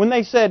know when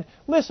they said,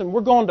 listen,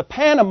 we're going to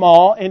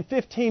Panama in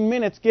 15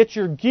 minutes, get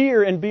your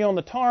gear and be on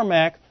the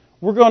tarmac,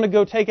 we're going to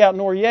go take out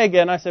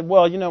Noriega. And I said,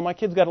 well, you know, my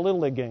kid's got a Little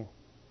League game.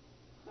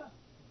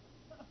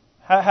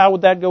 How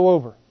would that go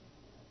over?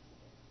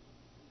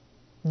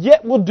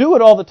 Yet we'll do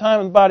it all the time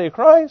in the body of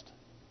Christ.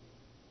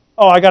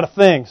 Oh, I got a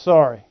thing,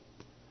 sorry.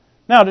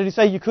 Now, did he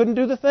say you couldn't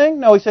do the thing?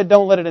 No, he said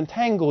don't let it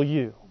entangle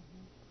you.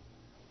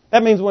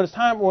 That means when it's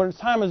time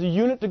as a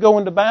unit to go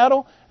into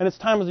battle, and it's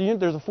time as a unit,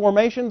 there's a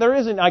formation, there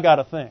isn't I got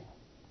a thing.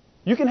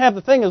 You can have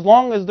the thing as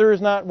long as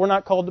we're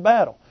not called to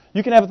battle.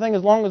 You can have a thing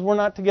as long as we're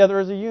not together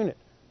as a unit.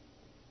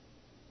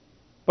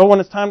 But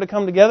when it's time to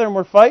come together and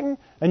we're fighting,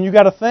 and you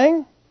got a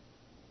thing,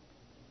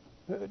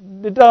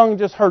 it doesn't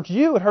just hurt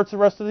you, it hurts the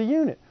rest of the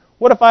unit.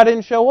 What if I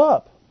didn't show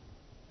up?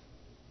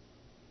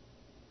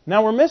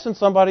 Now we're missing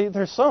somebody.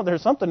 There's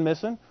something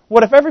missing.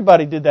 What if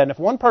everybody did that? And if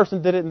one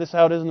person did it, and this is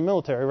how it is in the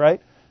military,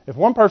 right? If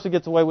one person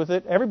gets away with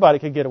it, everybody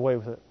could get away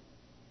with it.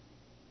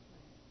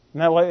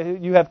 Now,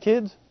 you have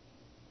kids?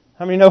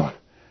 How many know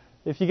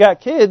if you got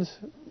kids,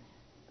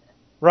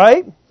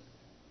 right?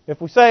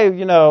 If we say,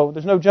 you know,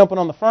 there's no jumping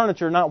on the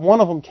furniture, not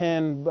one of them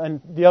can and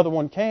the other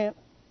one can't.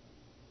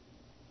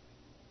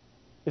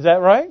 Is that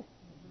right?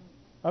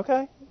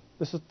 Okay.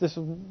 This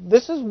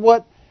is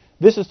what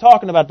this is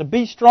talking about. To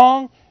be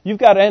strong, you've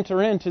got to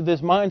enter into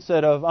this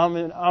mindset of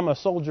I'm a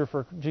soldier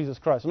for Jesus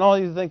Christ. And all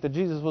you think that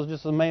Jesus was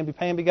just a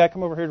mamby-pamby guy,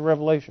 come over here to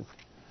Revelation.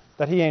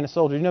 That he ain't a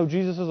soldier. You know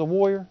Jesus is a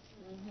warrior?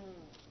 Mm-hmm.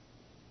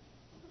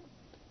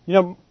 You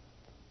know,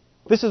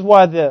 this is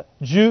why the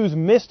Jews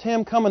missed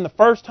him coming the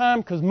first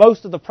time, because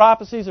most of the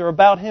prophecies are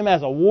about him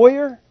as a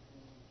warrior.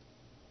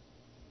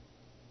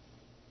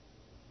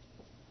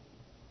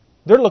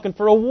 They're looking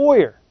for a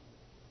warrior.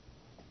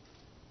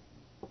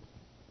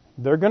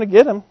 They're going to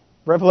get him.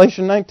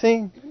 Revelation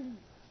 19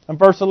 and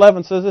verse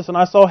 11 says this, and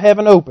I saw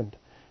heaven opened,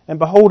 and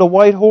behold a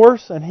white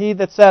horse, and he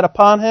that sat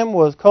upon him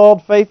was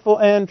called Faithful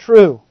and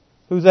True.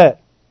 Who's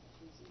that?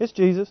 It's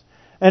Jesus.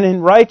 And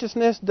in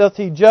righteousness doth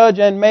he judge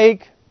and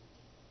make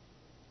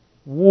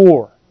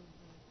war.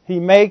 He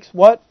makes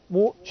what?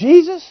 War?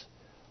 Jesus?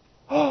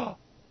 Oh,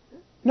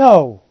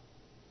 no,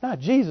 not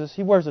Jesus.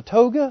 He wears a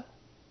toga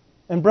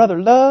and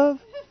Brother Love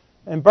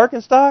and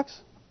Birkenstocks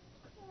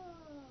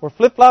or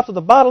flip-flops with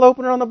a bottle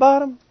opener on the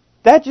bottom.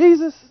 That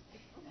Jesus?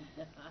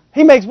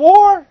 He makes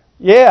war?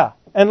 Yeah.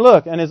 And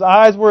look, and his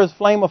eyes were as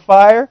flame of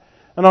fire,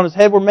 and on his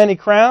head were many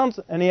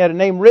crowns, and he had a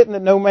name written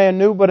that no man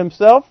knew but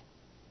himself.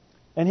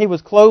 And he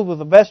was clothed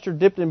with a vesture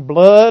dipped in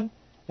blood,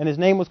 and his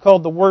name was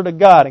called the Word of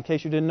God. In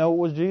case you didn't know it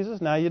was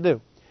Jesus, now you do.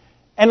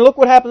 And look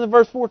what happens in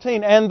verse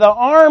 14. And the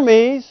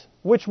armies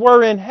which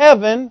were in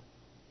heaven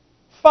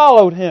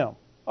followed him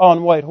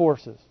on white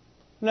horses.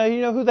 Now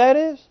you know who that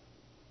is?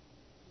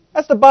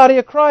 That's the body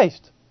of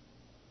Christ.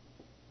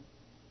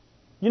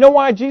 You know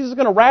why Jesus is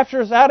going to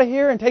rapture us out of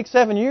here and take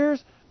 7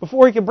 years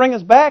before He can bring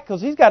us back?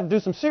 Because He's got to do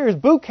some serious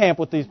boot camp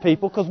with these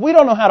people, because we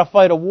don't know how to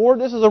fight a war.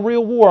 This is a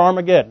real war,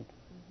 Armageddon.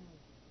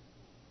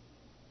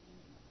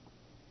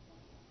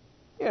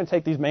 You're going to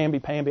take these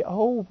mamby-pamby,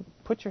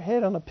 put your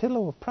head on a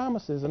pillow of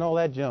promises and all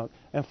that junk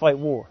and fight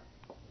war.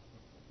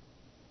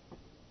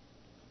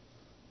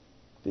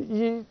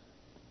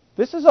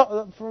 This is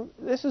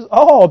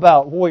all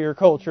about warrior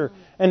culture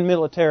and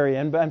military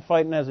and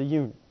fighting as a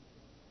unit.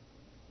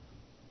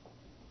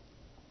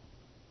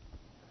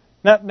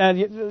 Now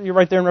you're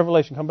right there in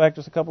Revelation. Come back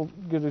just a couple,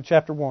 go to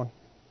chapter 1.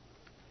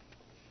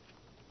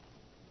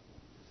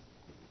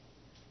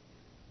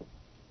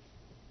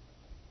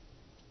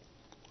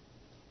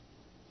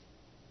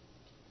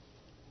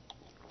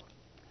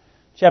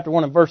 Chapter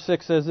 1 and verse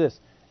 6 says this,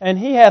 And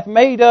He hath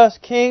made us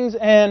kings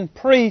and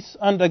priests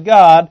unto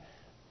God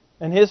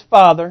and His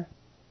Father.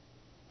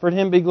 For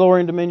Him be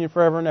glory and dominion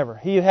forever and ever.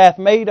 He hath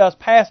made us,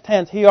 past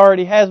tense, He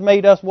already has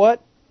made us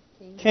what?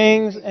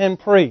 Kings and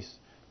priests.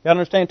 You got to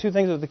understand two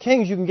things. As the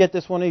kings, you can get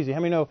this one easy. How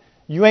many know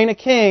you ain't a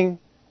king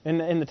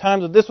in the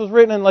times that this was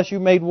written unless you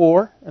made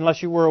war,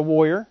 unless you were a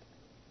warrior.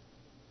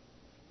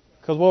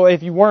 Because, well,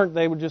 if you weren't,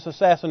 they would just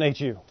assassinate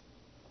you.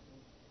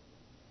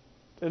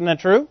 Isn't that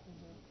true?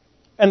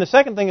 And the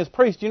second thing is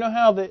priests. Do you know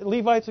how the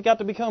Levites got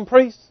to become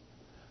priests?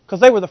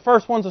 Because they were the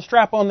first ones to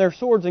strap on their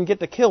swords and get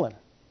to killing.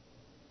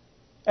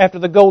 After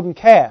the golden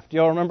calf. Do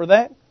y'all remember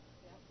that?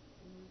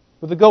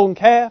 With the golden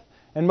calf.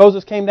 And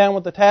Moses came down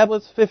with the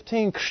tablets.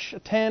 15,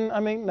 10,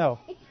 no.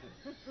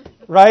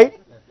 Right?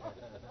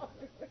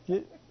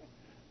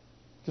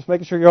 Just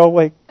making sure you're all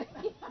awake.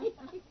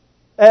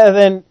 And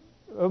then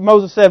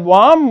Moses said,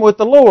 well, I'm with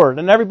the Lord.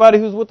 And everybody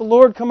who's with the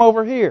Lord, come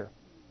over here.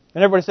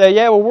 And everybody said,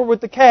 yeah, well, we're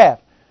with the calf.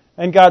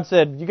 And God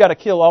said, you got to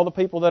kill all the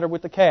people that are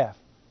with the calf.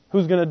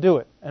 Who's going to do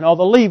it? And all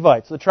the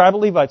Levites, the tribal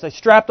Levites, they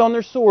strapped on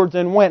their swords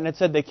and went. And it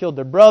said they killed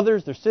their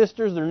brothers, their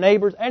sisters, their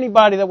neighbors,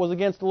 anybody that was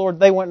against the Lord,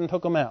 they went and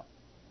took them out.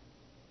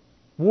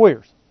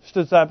 Warriors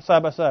stood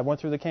side by side, went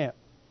through the camp,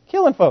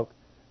 killing folk.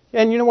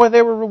 And you know what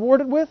they were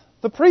rewarded with?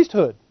 The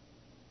priesthood.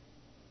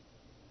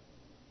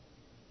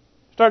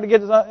 Start to get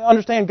to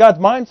understand God's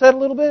mindset a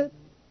little bit.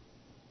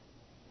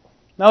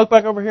 Now look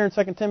back over here in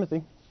 2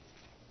 Timothy.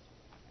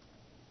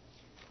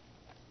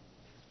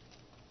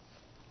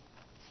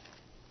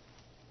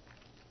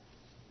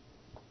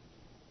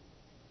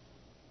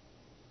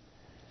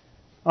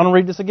 I want to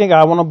read this again.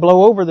 I want to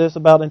blow over this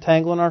about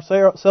entangling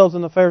ourselves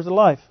in the affairs of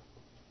life.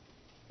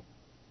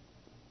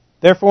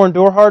 Therefore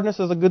endure hardness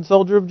as a good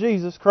soldier of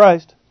Jesus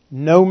Christ.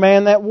 No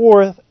man that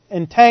warreth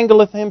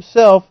entangleth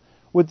himself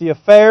with the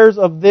affairs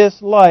of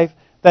this life,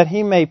 that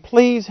he may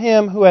please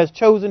Him who has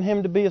chosen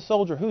him to be a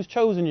soldier. Who's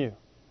chosen you?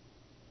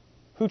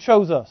 Who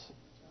chose us?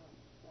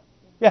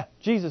 Yeah,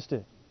 Jesus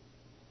did.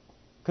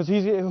 Because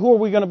who are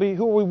we going to be?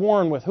 Who are we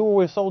warring with? Who are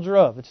we a soldier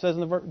of? It says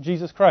in the verse,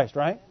 Jesus Christ,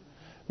 right?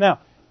 Now,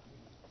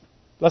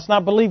 let's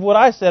not believe what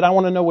I said. I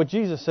want to know what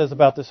Jesus says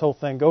about this whole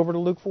thing. Go over to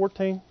Luke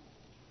 14.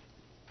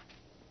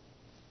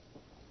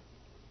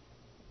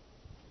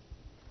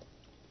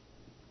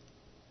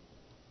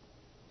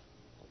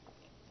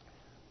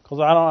 Because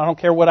I don't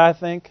care what I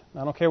think.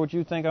 I don't care what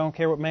you think. I don't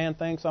care what man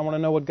thinks. I want to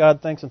know what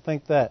God thinks and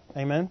think that.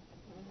 Amen?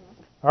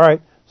 Mm-hmm. All right.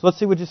 So let's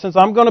see what you since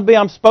I'm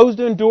supposed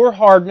to endure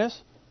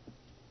hardness.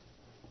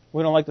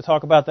 We don't like to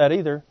talk about that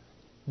either.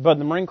 But in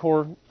the Marine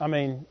Corps,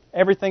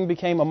 everything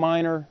became a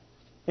minor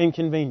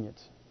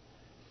inconvenience.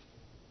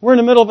 We're in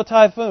the middle of a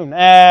typhoon.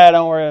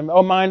 Don't worry.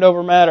 Oh, mind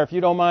over matter. If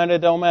you don't mind, it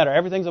don't matter.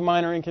 Everything's a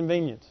minor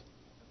inconvenience.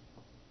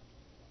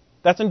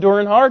 That's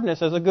enduring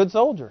hardness as a good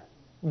soldier.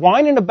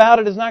 Whining about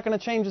it is not going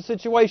to change the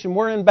situation.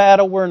 We're in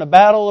battle. We're in a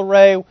battle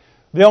array.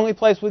 The only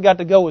place we got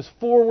to go is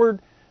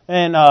forward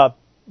and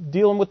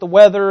dealing with the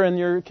weather and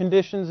your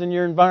conditions and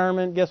your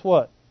environment. Guess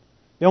what?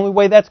 The only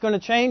way that's going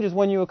to change is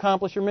when you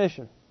accomplish your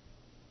mission.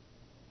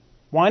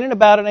 Whining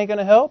about it ain't going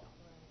to help.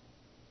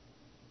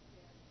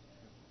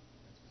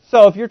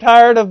 So if you're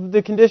tired of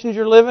the conditions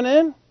you're living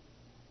in,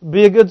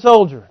 be a good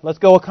soldier. Let's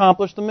go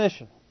accomplish the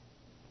mission.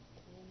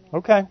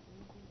 Okay.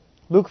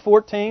 Luke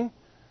 14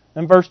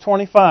 and verse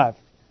 25.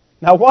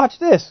 Now watch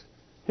this.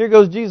 Here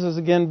goes Jesus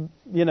again,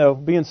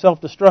 being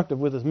self-destructive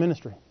with His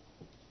ministry.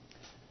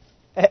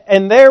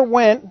 And there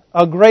went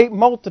a great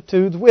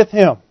multitudes with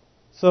Him.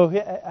 So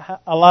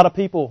a lot of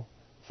people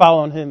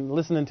following Him,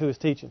 listening to His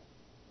teaching.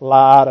 A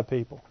lot of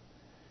people.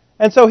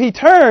 And so He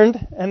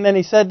turned and then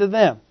He said to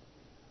them,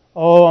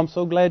 oh, I'm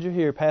so glad you're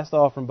here. Pass the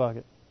offering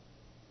bucket.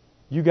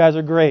 You guys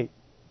are great.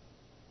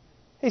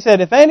 He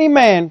said, if any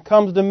man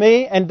comes to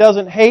me and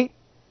doesn't hate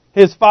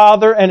his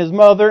father and his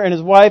mother and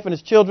his wife and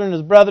his children and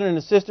his brethren and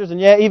his sisters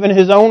and even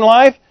his own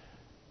life,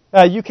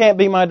 you can't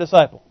be my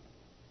disciple.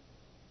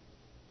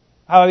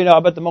 How I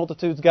bet the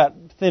multitudes got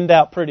thinned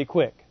out pretty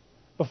quick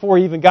before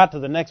he even got to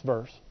the next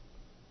verse.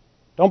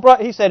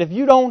 He said, if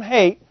you don't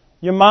hate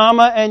your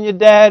mama and your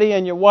daddy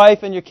and your wife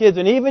and your kids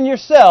and even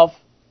yourself,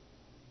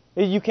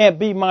 you can't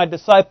be my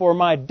disciple or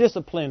my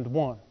disciplined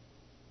one.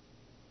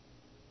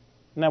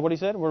 Isn't that what he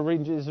said? We're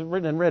reading. It's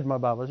written in red in my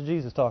Bible. It's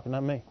Jesus talking,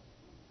 not me.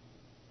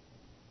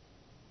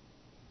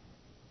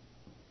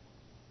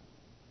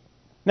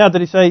 Now,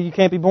 did he say you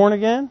can't be born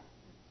again?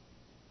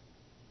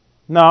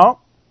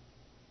 No.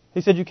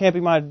 He said you can't be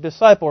my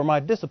disciple or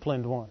my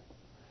disciplined one.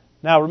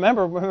 Now,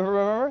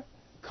 remember,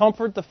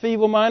 comfort the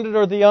feeble-minded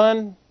or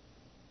the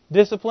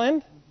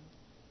undisciplined.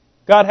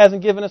 God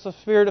hasn't given us a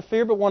spirit of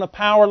fear, but one of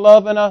power,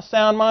 love, and a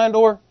sound mind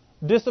or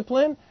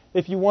discipline.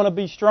 If you want to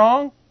be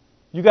strong,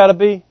 you got to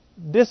be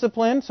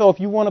disciplined. So if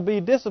you want to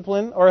be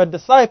disciplined or a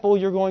disciple,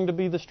 you're going to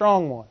be the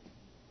strong one.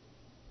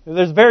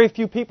 There's very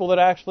few people that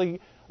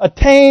actually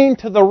attain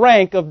to the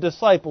rank of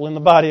disciple in the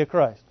body of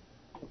Christ.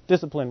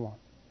 Disciplined one.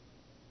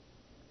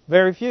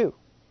 Very few.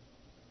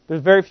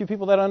 There's very few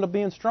people that end up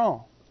being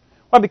strong.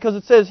 Why? Because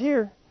it says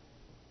here,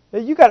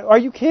 are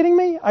you kidding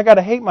me? I got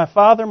to hate my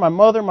father, my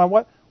mother, my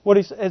wife. What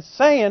it's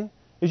saying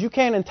is you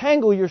can't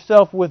entangle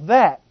yourself with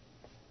that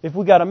if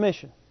we got a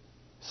mission.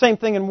 Same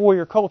thing in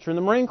warrior culture. In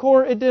the Marine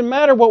Corps, it didn't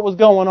matter what was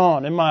going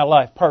on in my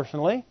life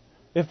personally.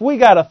 If we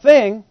got a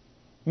thing,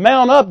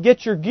 mount up,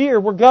 get your gear,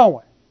 we're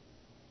going.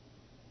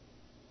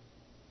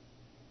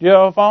 You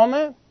all following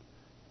that?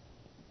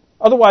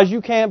 Otherwise,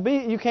 you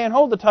can't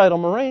hold the title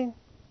Marine.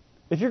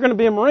 If you're going to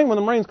be a Marine, when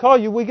the Marines call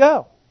you, we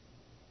go.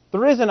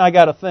 There isn't, I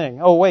got a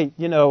thing. Oh, wait,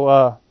 I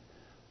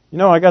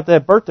got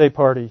that birthday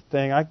party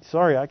thing.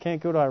 Sorry, I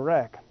can't go to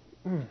Iraq.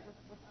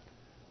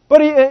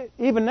 But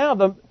even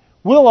now,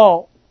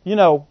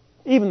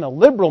 even the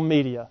liberal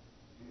media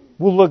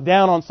will look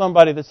down on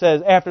somebody that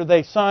says after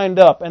they signed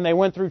up and they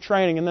went through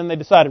training and then they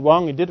decided, well, I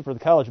only did it for the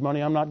college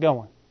money, I'm not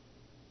going.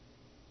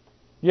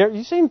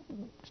 You've seen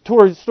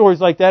stories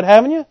like that,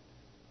 haven't you?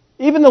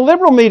 Even the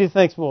liberal media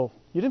thinks, well,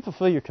 you didn't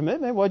fulfill your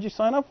commitment. What did you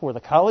sign up for?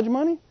 The college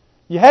money?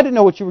 You had to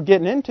know what you were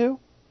getting into.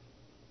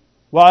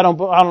 Well, I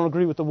don't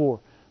agree with the war.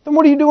 Then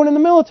what are you doing in the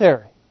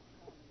military?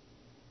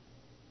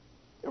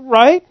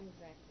 Right?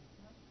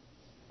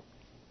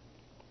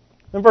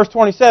 In verse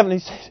 27, he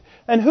says,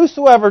 and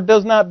whosoever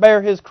does not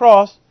bear his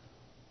cross,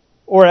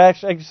 or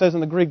actually it says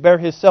in the Greek, bear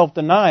his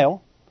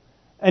self-denial,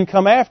 and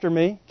come after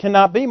me,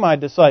 cannot be my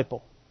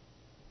disciple.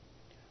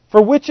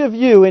 For which of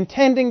you,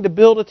 intending to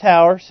build a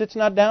tower, sits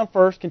not down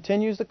first,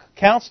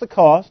 counts the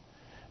cost,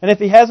 and if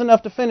he has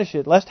enough to finish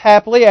it, lest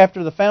haply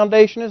after the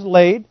foundation is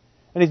laid,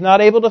 and he's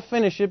not able to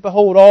finish it,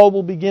 behold, all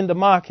will begin to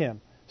mock him,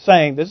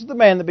 saying, this is the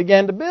man that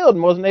began to build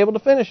and wasn't able to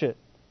finish it.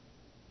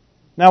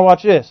 Now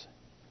watch this.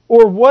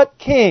 Or what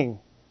king,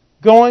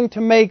 going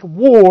to make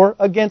war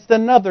against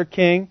another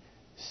king,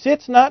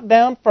 sits not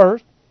down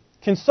first,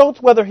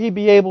 consults whether he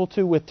be able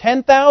to with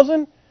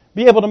 10,000,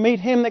 be able to meet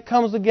him that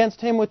comes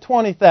against him with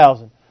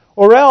 20,000.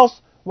 Or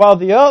else, while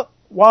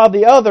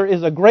the other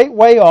is a great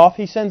way off,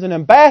 he sends an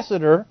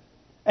ambassador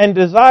and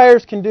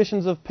desires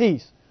conditions of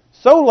peace.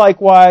 So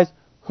likewise,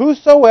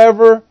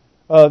 whosoever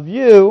of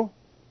you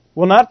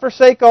will not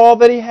forsake all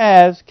that he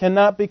has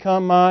cannot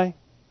become my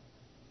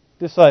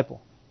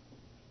disciple.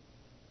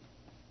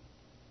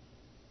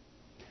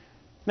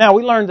 Now,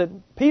 we learned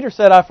that Peter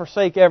said, I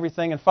forsake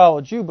everything and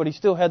followed you, but he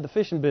still had the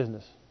fishing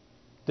business.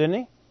 Didn't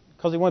he?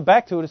 Because he went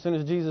back to it as soon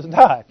as Jesus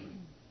died.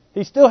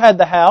 He still had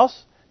the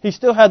house. He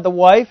still had the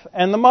wife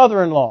and the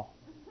mother-in-law.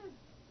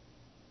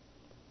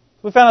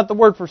 We found out the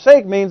word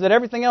forsake means that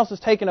everything else is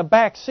taken a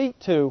back seat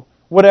to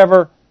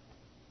whatever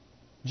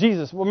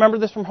Jesus. Remember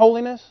this from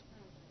holiness?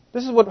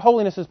 This is what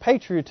holiness is,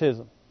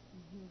 patriotism.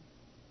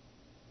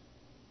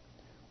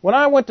 When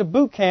I went to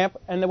boot camp,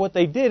 and what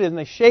they did is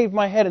they shaved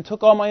my head and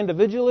took all my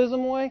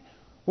individualism away,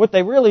 what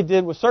they really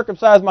did was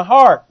circumcise my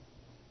heart.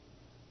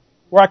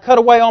 Where I cut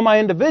away all my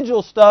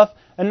individual stuff,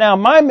 and now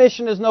my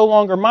mission is no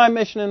longer my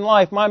mission in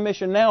life. My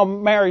mission now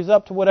marries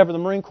up to whatever the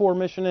Marine Corps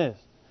mission is.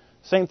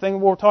 Same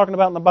thing we're talking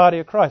about in the body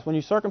of Christ. When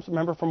you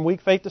remember, from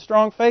weak faith to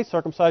strong faith,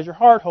 circumcise your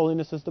heart,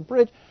 holiness is the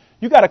bridge.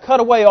 You got to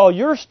cut away all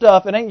your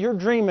stuff. It ain't your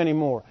dream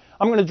anymore.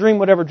 I'm going to dream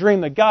whatever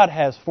dream that God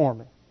has for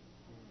me.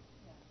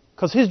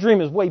 Because His dream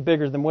is way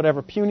bigger than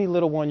whatever puny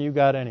little one you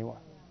got anyway.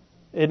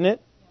 Isn't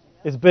it?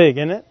 It's big,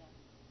 isn't it?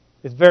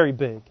 It's very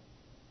big.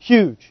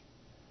 Huge.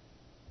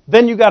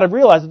 Then you got to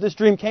realize that this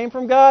dream came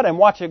from God and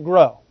watch it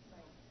grow.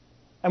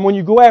 And when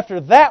you go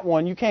after that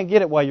one, you can't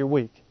get it while you're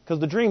weak. Because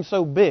the dream's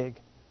so big.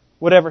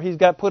 Whatever He's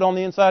got put on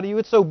the inside of you,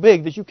 it's so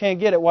big that you can't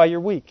get it while you're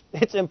weak.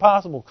 It's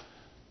impossible.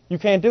 You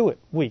can't do it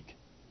weak.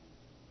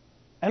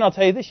 And I'll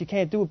tell you this, you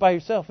can't do it by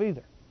yourself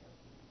either.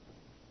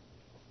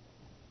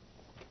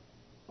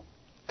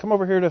 Come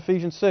over here to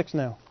Ephesians 6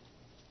 now.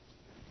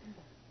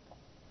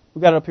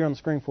 We've got it up here on the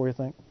screen for you, I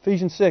think.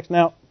 Ephesians 6.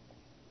 Now,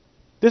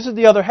 this is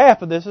the other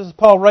half of this. This is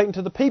Paul writing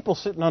to the people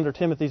sitting under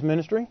Timothy's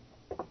ministry.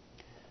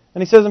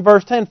 And he says in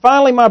verse 10,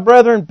 finally, my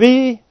brethren,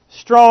 be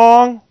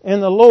strong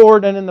in the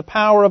Lord and in the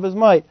power of His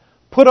might.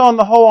 Put on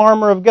the whole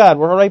armor of God.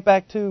 We're right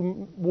back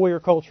to warrior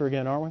culture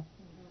again, aren't we?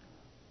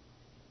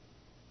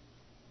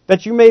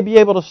 That you may be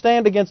able to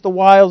stand against the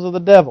wiles of the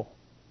devil.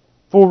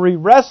 For we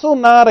wrestle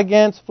not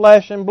against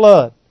flesh and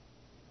blood,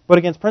 but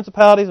against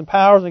principalities and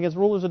powers, and against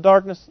rulers of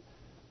darkness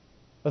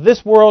of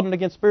this world, and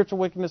against spiritual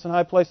wickedness in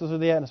high places of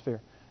the atmosphere.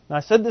 Now,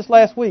 I said this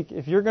last week.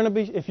 If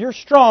you're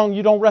strong,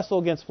 you don't wrestle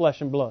against flesh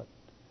and blood.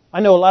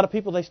 I know a lot of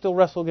people, they still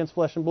wrestle against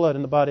flesh and blood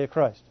in the body of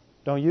Christ.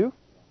 Don't you?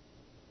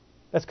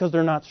 That's because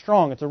they're not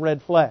strong. It's a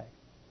red flag.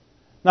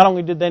 Not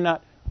only did they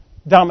not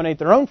dominate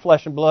their own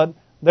flesh and blood,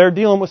 they're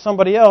dealing with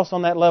somebody else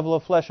on that level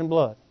of flesh and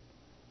blood.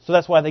 So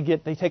that's why they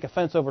take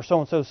offense over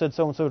so-and-so said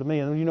so-and-so to me,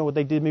 and you know what,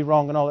 they did me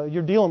wrong and all that.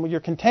 You're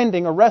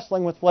contending or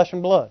wrestling with flesh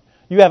and blood.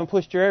 You haven't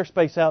pushed your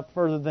airspace out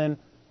further than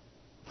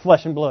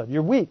flesh and blood.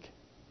 You're weak.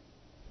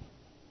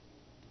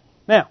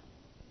 Now,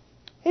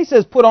 he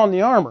says put on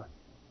the armor.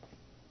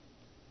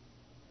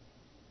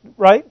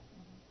 Right?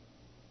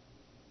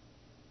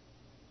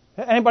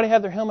 Anybody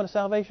have their helmet of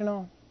salvation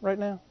on right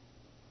now?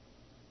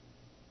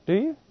 Do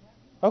you?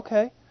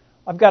 Okay.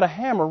 I've got a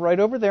hammer right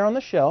over there on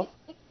the shelf.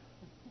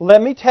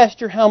 Let me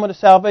test your helmet of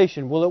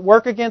salvation. Will it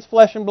work against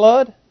flesh and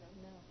blood?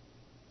 No.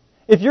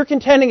 If you're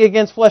contending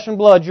against flesh and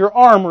blood, your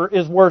armor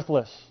is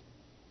worthless.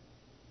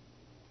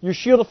 Your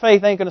shield of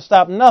faith ain't going to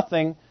stop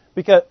nothing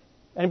because...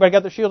 Anybody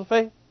got their shield of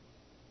faith?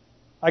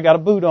 I got a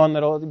boot on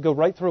that'll go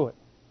right through it.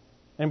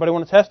 Anybody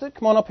want to test it?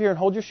 Come on up here and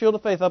hold your shield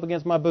of faith up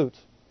against my boots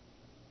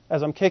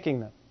as I'm kicking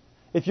them.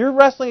 If you're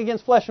wrestling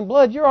against flesh and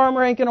blood, your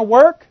armor ain't going to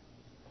work.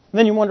 And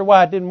then you wonder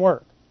why it didn't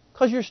work.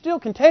 Because you're still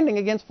contending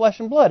against flesh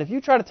and blood. If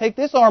you try to take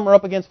this armor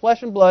up against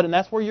flesh and blood and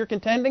that's where you're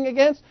contending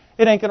against,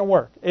 it ain't going to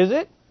work. Is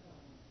it?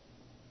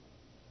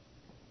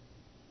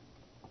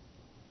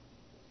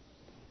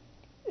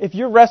 If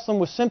you're wrestling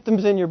with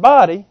symptoms in your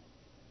body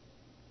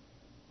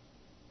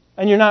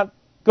and you're not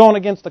going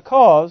against the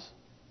cause,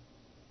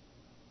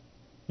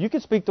 you can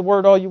speak the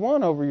word all you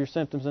want over your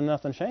symptoms and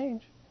nothing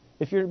change.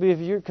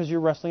 Because you're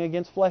wrestling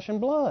against flesh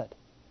and blood.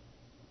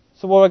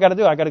 So what do I got to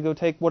do? I got to go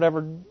take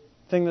whatever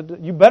thing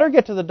that you better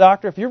get to the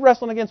doctor. If you're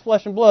wrestling against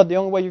flesh and blood, the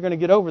only way you're going to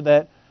get over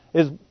that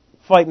is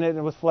fighting it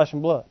with flesh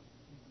and blood.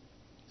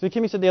 So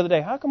Kimmy said the other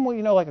day, how come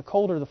we, like a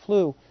cold or the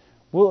flu,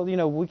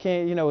 we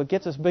can't, it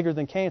gets us bigger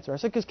than cancer? I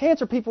said, because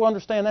cancer people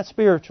understand that's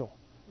spiritual,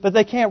 that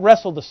they can't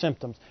wrestle the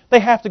symptoms. They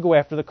have to go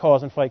after the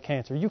cause and fight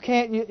cancer. You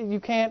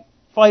can't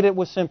fight it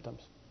with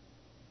symptoms.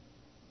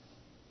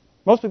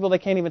 Most people, they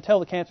can't even tell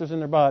the cancer's in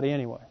their body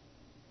anyway,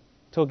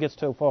 until it gets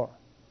too far.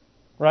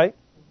 Right?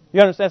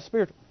 You understand? That's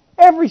spiritual.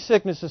 Every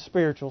sickness is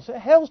spiritual. So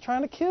hell's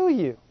trying to kill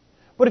you.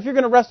 But if you're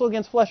going to wrestle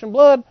against flesh and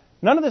blood,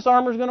 none of this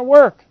armor is going to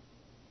work.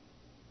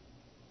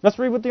 Let's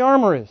read what the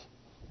armor is.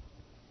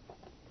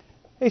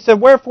 He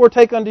said, wherefore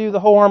take unto you the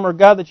whole armor of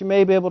God, that you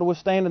may be able to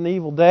withstand in the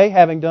evil day,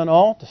 having done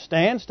all to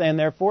stand. Stand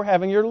therefore,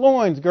 having your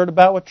loins girt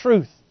about with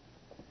truth,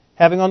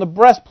 having on the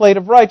breastplate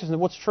of righteousness.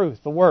 What's truth?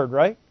 The Word,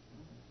 right?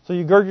 So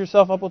you gird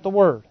yourself up with the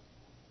Word.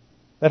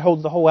 That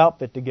holds the whole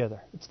outfit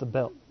together. It's the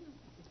belt.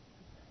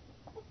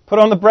 Put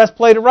on the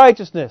breastplate of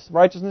righteousness.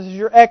 Righteousness is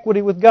your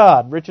equity with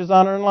God, riches,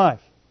 honor, and life.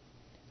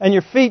 And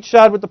your feet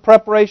shod with the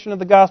preparation of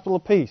the gospel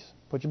of peace.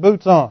 Put your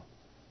boots on.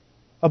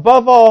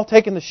 Above all,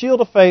 taking the shield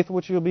of faith,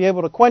 which you'll be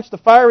able to quench the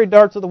fiery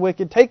darts of the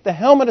wicked. Take the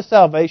helmet of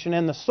salvation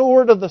and the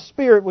sword of the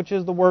Spirit, which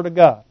is the Word of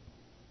God.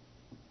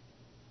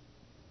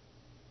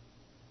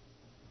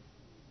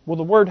 Will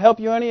the Word help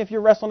you any if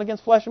you're wrestling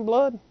against flesh and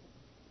blood?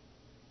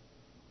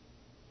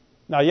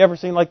 Now, you ever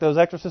seen like those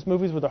Exorcist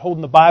movies where they're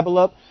holding the Bible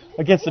up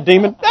against the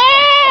demon?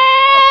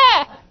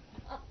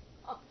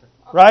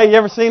 Right? You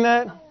ever seen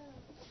that?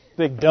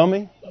 Big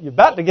dummy. You're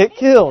about to get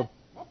killed.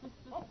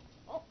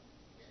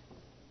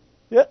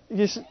 Yeah,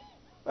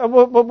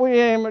 but we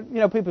aim,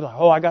 people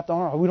are like, I got the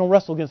armor. We don't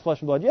wrestle against flesh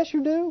and blood. Yes,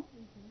 you do.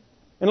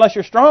 Unless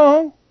you're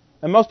strong.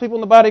 And most people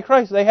in the body of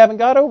Christ, they haven't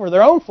got over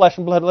their own flesh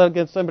and blood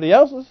against somebody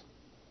else's.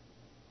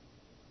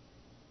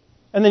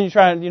 And then you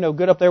try and,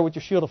 get up there with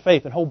your shield of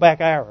faith and hold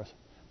back arrows.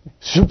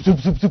 Zoop, zoop,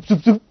 zoop, zoop,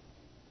 zoop, zoop.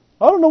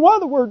 I don't know why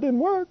the word didn't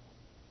work.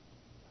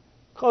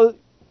 Because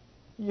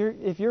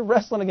if you're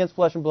wrestling against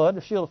flesh and blood,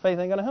 the shield of faith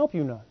ain't going to help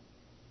you none.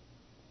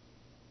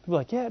 People are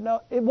like, yeah,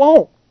 no, it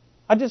won't.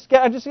 I just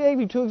gave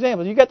you two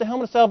examples. You got the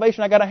helmet of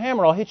salvation, I got a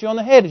hammer, I'll hit you on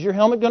the head. Is your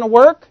helmet going to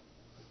work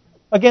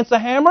against a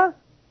hammer?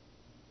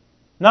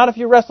 Not if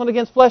you're wrestling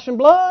against flesh and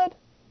blood.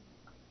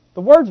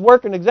 The word's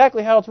working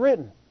exactly how it's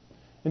written.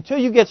 Until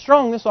you get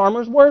strong, this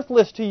armor is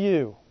worthless to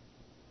you.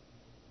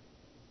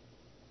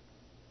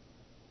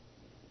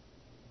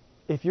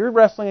 If you're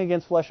wrestling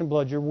against flesh and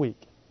blood, you're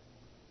weak.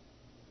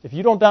 If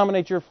you don't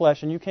dominate your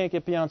flesh and you can't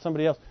get beyond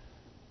somebody else,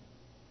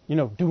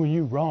 doing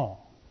you wrong.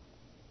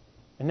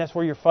 And that's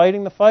where you're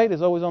fighting the fight,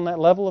 is always on that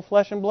level of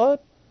flesh and blood.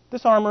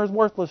 This armor is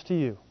worthless to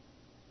you.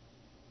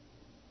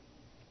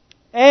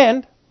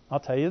 And, I'll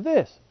tell you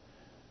this.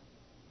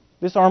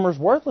 This armor is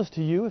worthless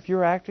to you if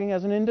you're acting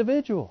as an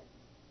individual.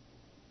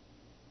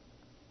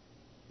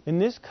 In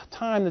this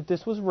time that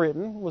this was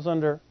written, was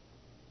under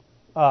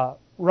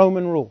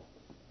Roman rule.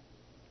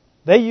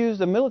 They used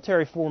a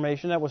military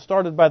formation that was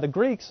started by the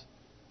Greeks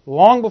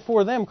long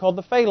before them called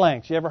the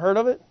phalanx. You ever heard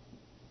of it?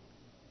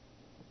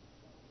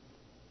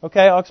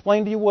 Okay, I'll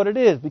explain to you what it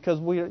is, because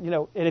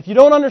and if you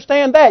don't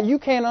understand that, you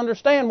can't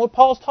understand what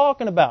Paul's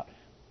talking about.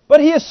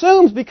 But he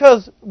assumes,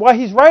 because while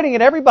he's writing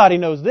it, everybody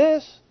knows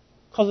this,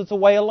 because it's a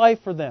way of life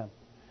for them.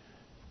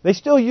 They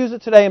still use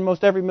it today in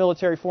most every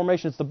military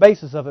formation. It's the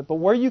basis of it. But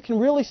where you can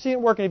really see it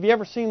working, have you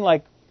ever seen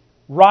like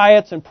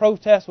riots and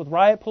protests with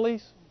riot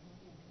police?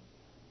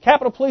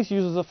 Capitol Police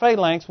uses a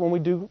phalanx when we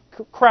do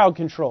crowd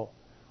control.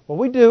 What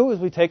we do is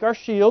we take our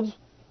shields,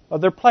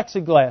 they're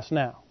plexiglass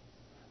now.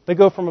 They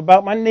go from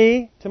about my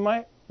knee to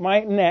my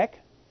neck,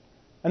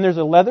 and there's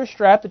a leather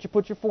strap that you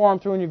put your forearm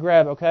through and you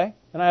grab, okay?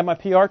 And I have my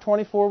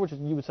PR-24, which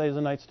you would say is a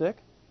nightstick.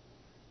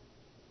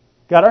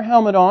 Got our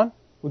helmet on.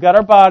 We got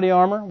our body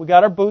armor. We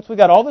got our boots. We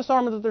got all this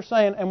armor that they're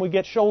saying, and we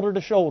get shoulder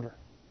to shoulder.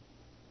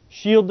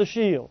 Shield to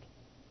shield.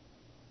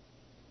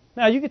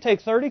 Now, you could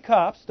take 30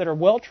 cops that are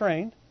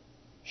well-trained,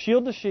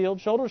 shield to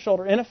shield, shoulder to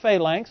shoulder, in a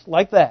phalanx,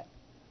 like that,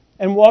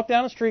 and walk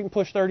down the street and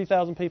push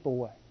 30,000 people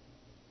away.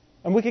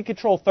 And we could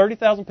control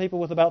 30,000 people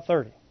with about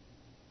 30.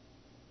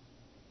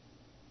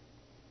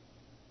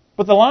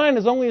 But the line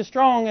is only as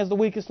strong as the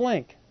weakest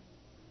link.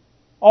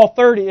 All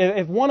 30,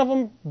 if one of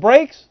them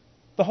breaks,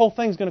 the whole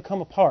thing's going to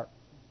come apart.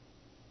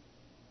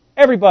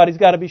 Everybody's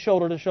got to be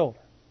shoulder to shoulder.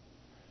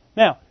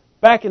 Now,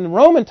 back in the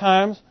Roman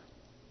times,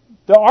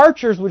 the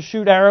archers would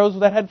shoot arrows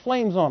that had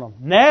flames on them.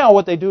 Now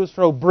what they do is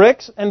throw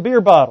bricks and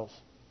beer bottles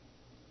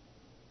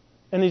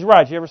in these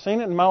riots. You ever seen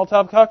it in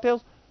Molotov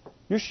cocktails?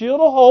 Your shield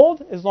will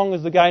hold as long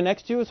as the guy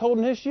next to you is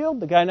holding his shield,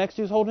 the guy next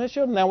to you is holding his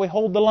shield, and now we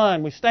hold the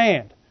line. We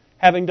stand.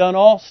 Having done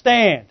all,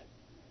 stand.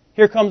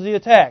 Here comes the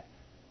attack.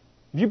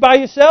 If you're by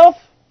yourself,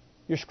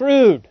 you're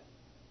screwed.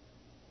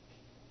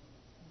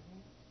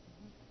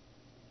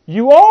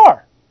 You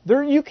are.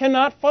 You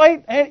cannot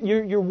fight.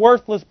 You're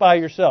worthless by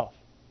yourself.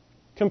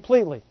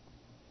 Completely.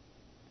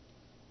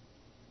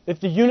 If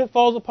the unit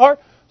falls apart,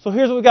 so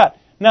here's what we got.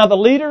 Now the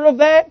leader of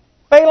that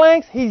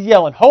phalanx, he's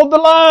yelling, hold the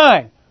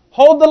line!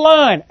 Hold the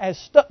line!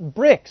 As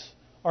bricks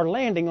are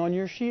landing on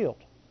your shield.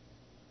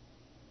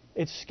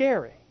 It's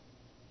scary.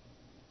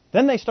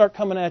 Then they start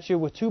coming at you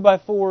with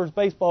 2x4s,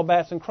 baseball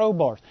bats, and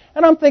crowbars.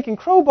 And I'm thinking,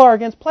 crowbar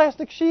against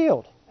plastic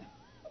shield.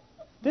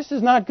 This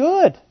is not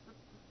good.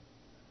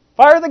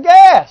 Fire the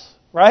gas,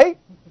 right?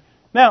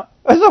 Now,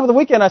 over the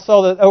weekend I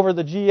saw that over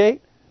the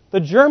G8, the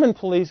German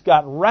police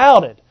got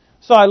routed.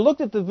 So I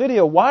looked at the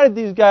video. Why did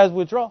these guys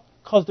withdraw?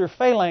 Because their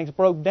phalanx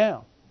broke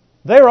down.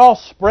 They're all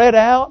spread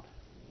out.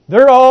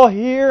 They're all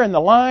here, and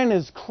the line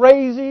is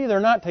crazy. They're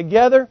not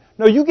together.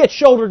 No, you get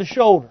shoulder to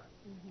shoulder,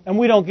 and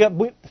we don't get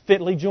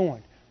fitly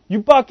joined. You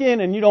buck in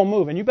and you don't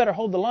move, and you better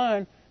hold the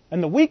line.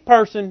 And the weak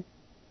person,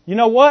 you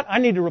know what? I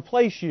need to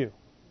replace you.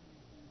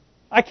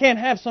 I can't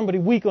have somebody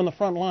weak on the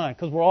front line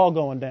because we're all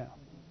going down.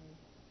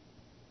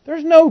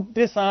 There's no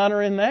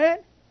dishonor in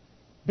that.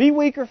 Be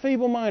weak or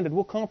feeble-minded.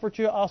 We'll comfort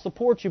you. I'll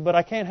support you, but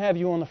I can't have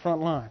you on the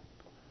front line.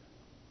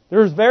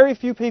 There's very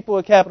few people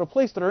at Capitol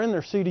Police that are in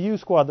their CDU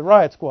squad, the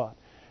riot squad.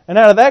 And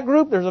out of that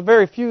group, there's a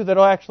very few that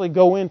will actually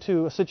go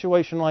into a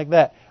situation like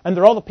that. And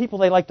they're all the people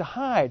they like to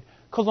hide.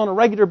 Because on a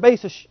regular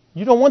basis,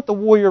 you don't want the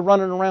warrior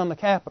running around the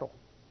Capitol.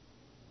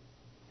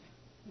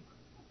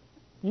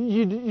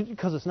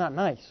 Because it's not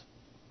nice.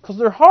 Because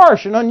they're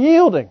harsh and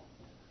unyielding.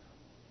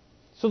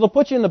 So they'll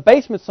put you in the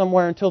basement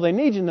somewhere until they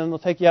need you, and then they'll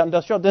take you out and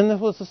dust you off. Then that's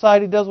what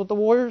society does with the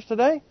warriors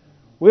today.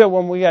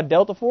 When we got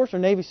Delta Force or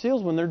Navy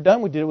SEALs, when they're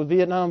done, we did it with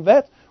Vietnam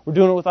vets. We're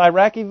doing it with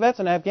Iraqi vets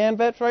and Afghan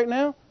vets right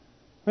now.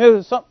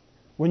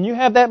 When you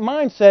have that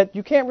mindset,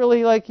 you can't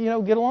really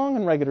get along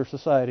in regular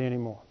society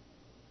anymore.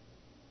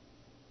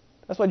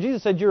 That's why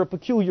Jesus said you're a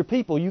peculiar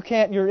people.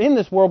 You're in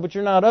this world, but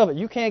you're not of it.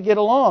 You can't get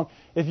along.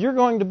 If you're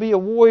going to be a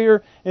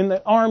warrior in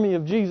the army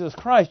of Jesus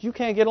Christ, you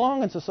can't get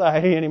along in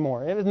society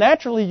anymore.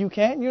 Naturally, you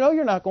can't. You know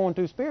you're not going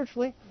to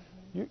spiritually.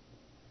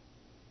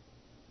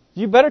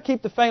 You better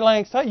keep the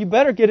phalanx tight. You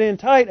better get in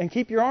tight and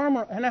keep your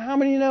armor. And how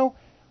many know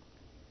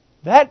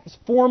that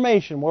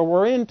formation where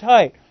we're in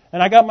tight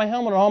and I got my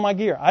helmet and all my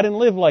gear? I didn't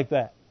live like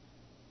that.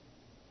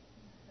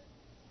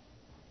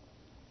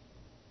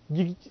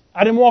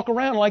 I didn't walk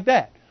around like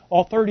that.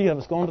 All 30 of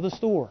us going to the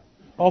store.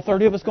 All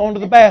 30 of us going to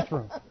the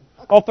bathroom.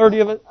 All 30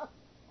 of it.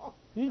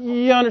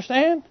 You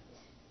understand?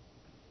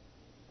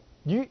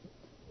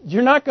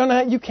 You're not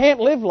gonna. You can't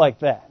live like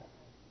that.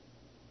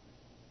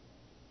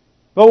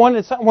 But when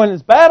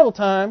it's battle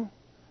time,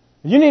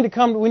 you need to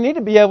come. We need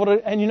to be able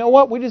to. And you know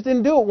what? We just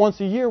didn't do it once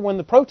a year when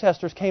the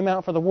protesters came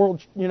out for the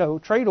World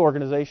Trade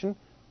Organization.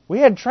 We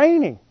had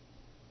training.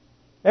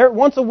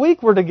 Once a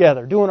week we're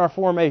together doing our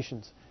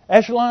formations.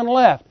 Echelon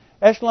left.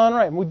 Echelon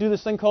right. And we do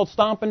this thing called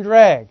stomp and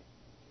drag.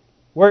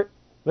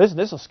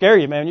 This will scare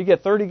you, man. You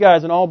get 30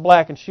 guys in all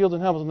black and shields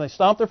and helmets, and they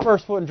stomp their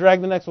first foot and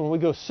drag the next one. We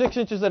go 6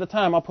 inches at a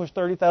time. I'll push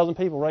 30,000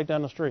 people right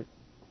down the street.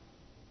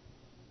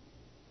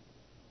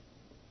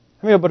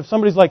 But if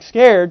somebody's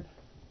scared,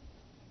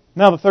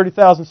 now the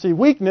 30,000 see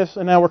weakness,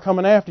 and now we're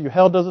coming after you.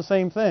 Hell does the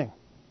same thing.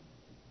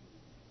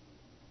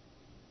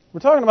 We're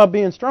talking about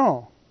being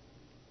strong.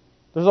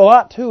 There's a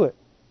lot to it.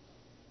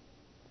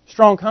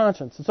 Strong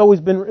conscience. It's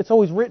always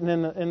written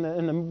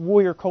in the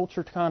warrior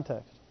culture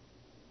context.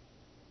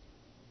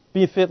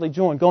 Being fitly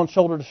joined, going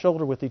shoulder to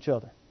shoulder with each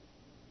other.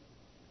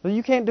 But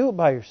you can't do it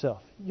by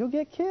yourself. You'll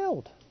get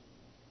killed.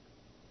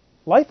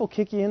 Life will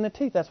kick you in the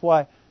teeth. That's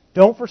why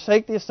don't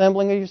forsake the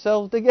assembling of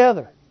yourselves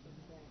together.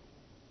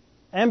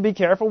 And be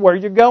careful where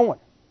you're going.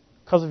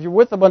 Because if you're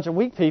with a bunch of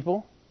weak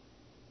people,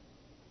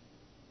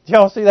 did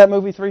y'all see that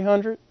movie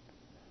 300?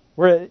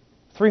 Where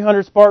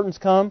 300 Spartans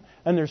come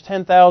and there's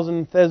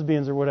 10,000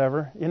 thespians or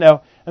whatever, and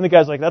the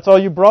guy's like, "That's all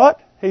you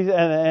brought?"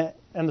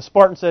 And the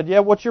Spartan said, "Yeah,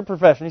 what's your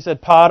profession?" He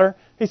said, "Potter."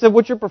 He said,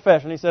 "What's your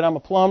profession?" He said, "I'm a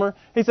plumber."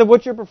 He said,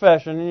 "What's your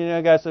profession?" And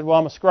the guy said, "Well,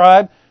 I'm a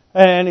scribe."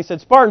 And he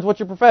said, "Spartans, what's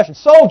your profession?"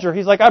 "Soldier."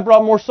 He's like, "I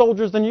brought more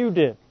soldiers than you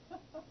did."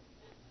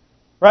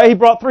 Right? He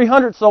brought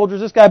 300 soldiers.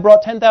 This guy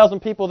brought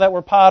 10,000 people that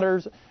were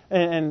potters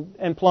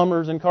and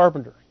plumbers and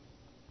carpenters.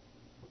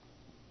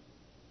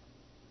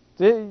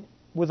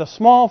 With a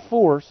small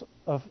force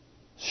of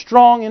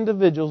strong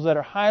individuals that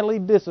are highly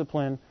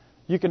disciplined,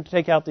 you can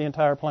take out the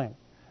entire planet.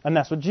 And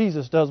that's what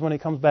Jesus does when He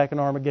comes back in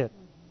Armageddon.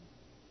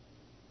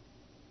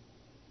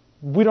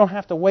 We don't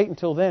have to wait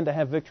until then to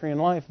have victory in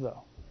life,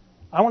 though.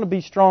 I want to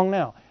be strong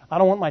now. I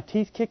don't want my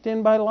teeth kicked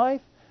in by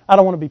life. I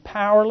don't want to be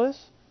powerless.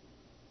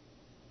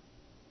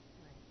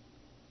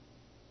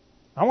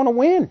 I want to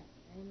win.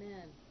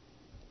 Amen.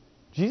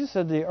 Jesus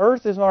said the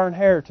earth is our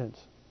inheritance.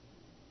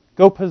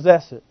 Go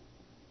possess it.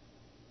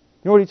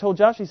 You know what He told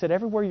Joshua? He said,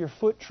 everywhere your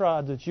foot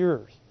trods, it's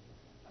yours.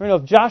 I mean,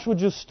 if Joshua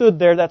just stood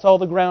there, that's all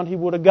the ground he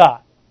would have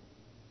got.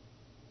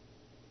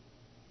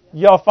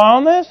 Y'all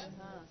found this?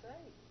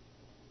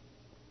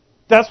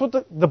 That's what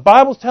the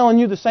Bible's telling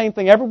you, the same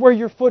thing. Everywhere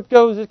your foot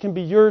goes, it can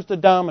be yours to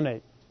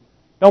dominate.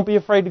 Don't be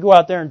afraid to go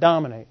out there and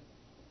dominate.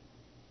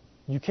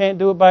 You can't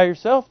do it by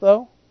yourself,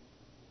 though.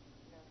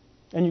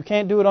 And you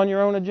can't do it on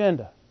your own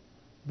agenda.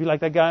 Be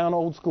like that guy on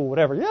Old School,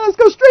 whatever. Yeah, let's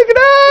go streaking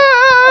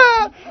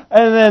out!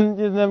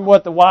 And then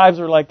what? The wives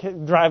are like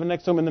driving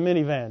next to him in the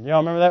minivan. Y'all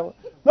remember that?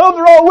 No,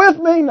 they're all with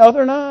me. No,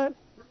 they're not.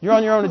 You're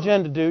on your own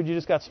agenda, dude. You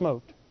just got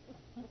smoked.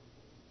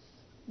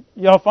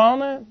 Y'all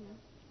following that?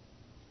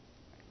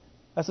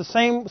 That's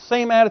the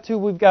same attitude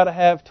we've got to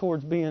have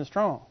towards being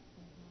strong.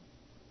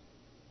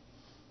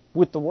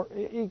 With the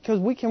because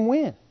we can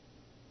win.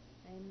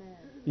 Amen.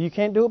 You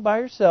can't do it by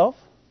yourself.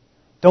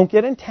 Don't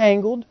get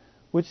entangled.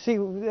 Which see,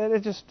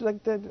 it's just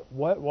like that.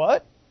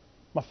 What?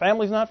 My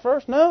family's not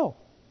first? No.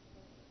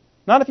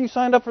 Not if you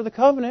signed up for the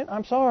covenant.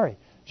 I'm sorry.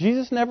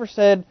 Jesus never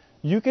said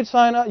you could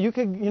sign up. You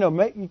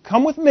could,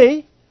 come with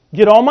me,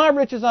 get all my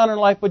riches, honor,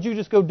 and life, but you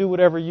just go do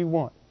whatever you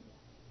want.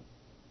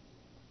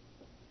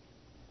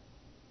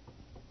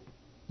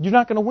 You're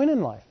not going to win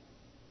in life.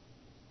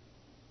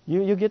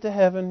 You get to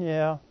heaven,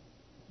 yeah,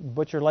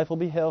 but your life will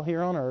be hell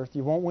here on earth.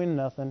 You won't win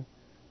nothing.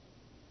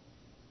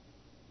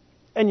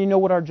 And you know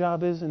what our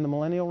job is in the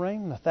millennial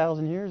reign,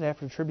 1,000 years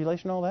after the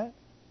tribulation, all that?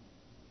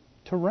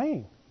 To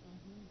reign.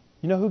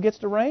 You know who gets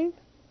to reign?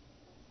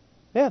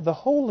 Yeah, the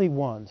holy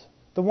ones.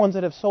 The ones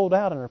that have sold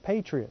out and are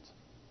patriots.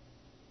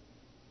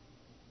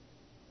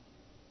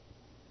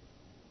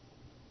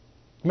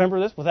 Remember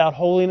this? Without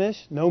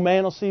holiness, no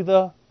man will see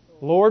the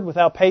Lord.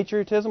 Without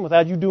patriotism,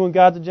 without you doing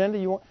God's agenda,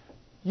 you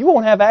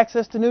won't have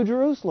access to New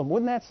Jerusalem.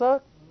 Wouldn't that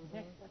suck?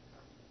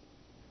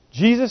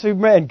 Jesus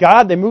and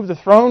God, they moved the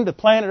throne to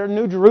planet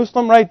New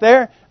Jerusalem right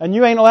there, and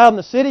you ain't allowed in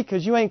the city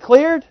because you ain't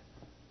cleared?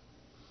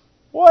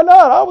 Why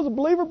not? I was a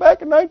believer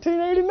back in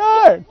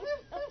 1989.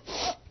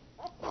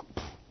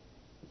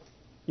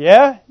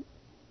 Yeah?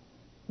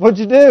 What'd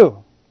you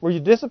do? Were you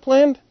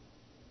disciplined?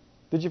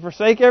 Did you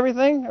forsake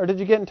everything? Or did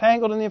you get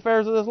entangled in the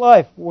affairs of this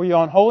life? Were you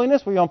on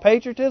holiness? Were you on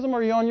patriotism? Or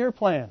were you on your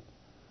plan?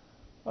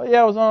 Oh,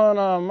 yeah, I was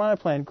on my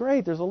plan.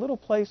 Great, there's a little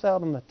place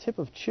out on the tip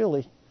of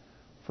Chile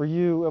for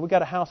you. We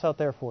got a house out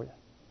there for you.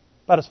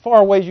 About as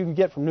far away as you can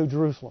get from New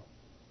Jerusalem.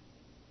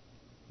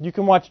 You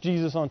can watch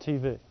Jesus on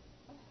TV.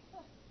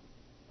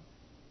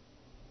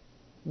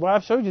 Well,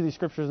 I've showed you these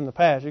scriptures in the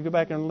past. You go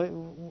back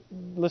and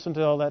listen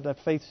to all that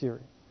faith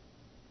series.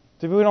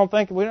 See, we don't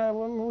think, I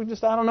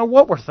don't know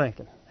what we're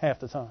thinking half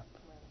the time.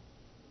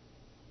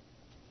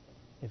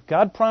 If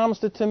God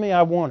promised it to me,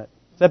 I want it.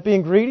 Is that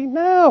being greedy?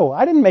 No,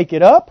 I didn't make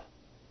it up.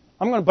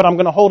 But I'm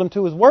going to hold Him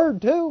to His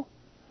word too.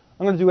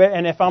 I'm going to do it,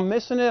 and if I'm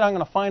missing it, I'm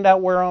going to find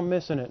out where I'm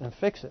missing it and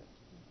fix it.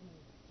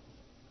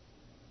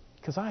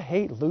 Because I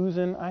hate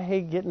losing. I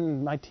hate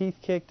getting my teeth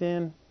kicked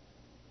in.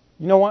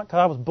 You know what? Because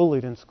I was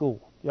bullied in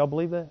school. Y'all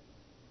believe that?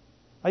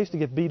 I used to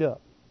get beat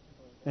up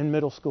in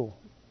middle school.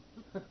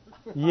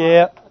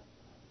 Yeah.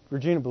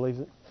 Regina believes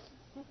it.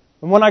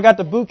 And when I got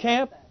to boot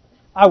camp,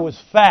 I was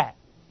fat.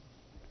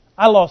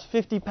 I lost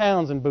 50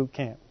 pounds in boot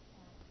camp.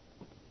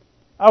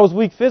 I was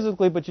weak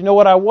physically, but you know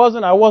what I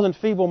wasn't? I wasn't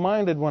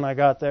feeble-minded when I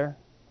got there.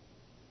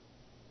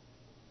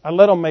 I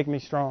let them make me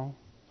strong.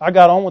 I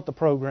got on with the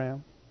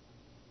program.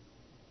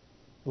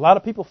 A lot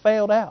of people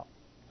failed out.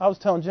 I was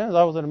telling Jen,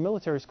 I was at a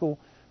military school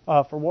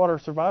for water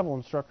survival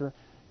instructor,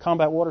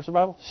 combat water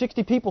survival.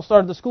 60 people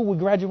started the school. We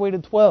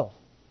graduated 12.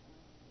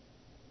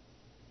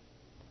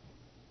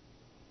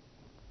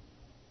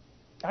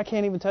 I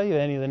can't even tell you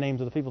any of the names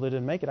of the people that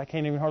didn't make it. I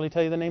can't even hardly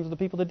tell you the names of the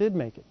people that did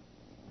make it.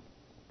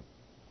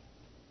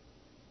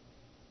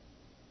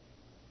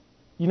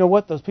 You know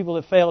what? Those people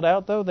that failed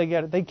out, though,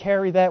 they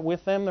carry that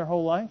with them their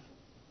whole life.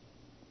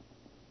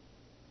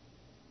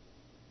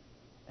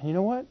 And you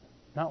know what?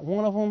 Not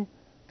one of them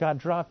got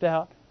dropped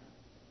out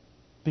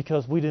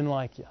because we didn't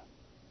like you.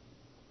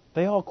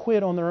 They all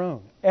quit on their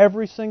own.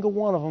 Every single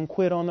one of them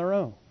quit on their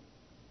own.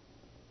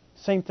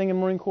 Same thing in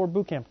Marine Corps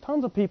boot camp.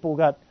 Tons of people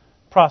got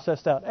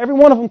processed out. Every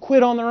one of them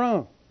quit on their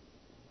own.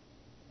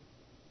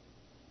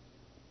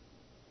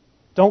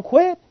 Don't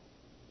quit.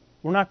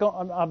 We're not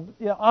going.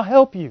 I'll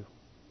help you.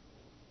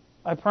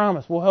 I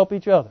promise. We'll help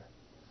each other.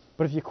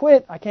 But if you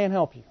quit, I can't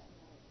help you.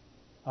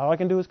 All I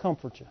can do is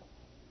comfort you.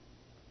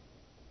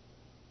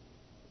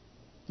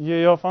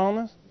 You all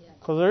following this?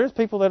 Because there is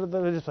people that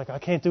are just like, I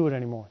can't do it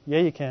anymore. Yeah,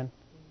 you can.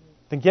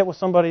 Then get with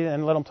somebody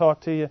and let them talk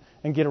to you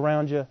and get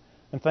around you.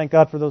 And thank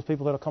God for those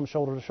people that will come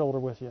shoulder to shoulder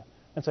with you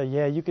and say,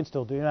 yeah, you can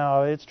still do it.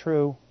 No, it's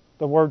true.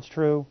 The word's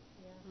true.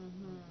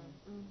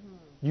 Yeah.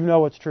 You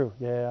know it's true.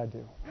 Yeah, I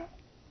do.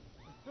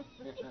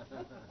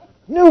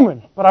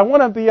 Newman, but I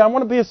want to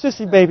be a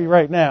sissy baby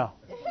right now.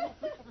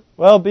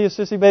 Well, be a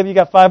sissy baby. You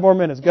got 5 more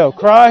minutes. Go.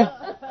 Cry.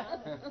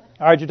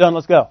 All right, you're done.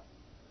 Let's go.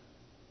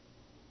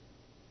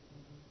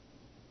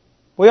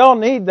 We all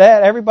need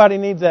that. Everybody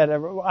needs that.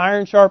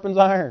 Iron sharpens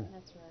iron.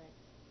 That's right.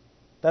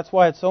 That's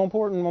why it's so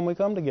important when we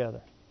come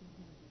together.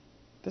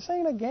 This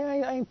ain't a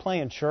game. I ain't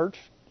playing church.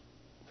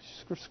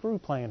 Screw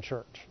playing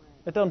church.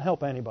 It doesn't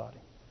help anybody.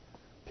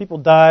 People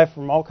die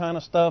from all kind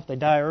of stuff. They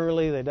die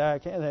early. They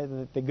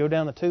go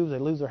down the tubes. They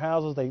lose their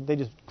houses. They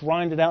just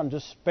grind it out and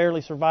just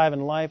barely survive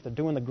in life. They're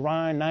doing the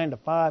grind 9 to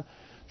 5,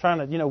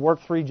 trying to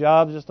work 3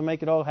 jobs just to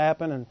make it all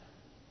happen. And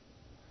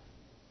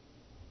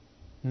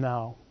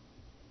no,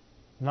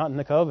 not in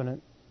the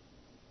covenant.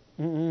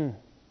 Man,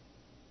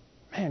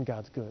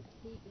 God's good.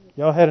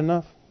 Y'all had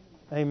enough?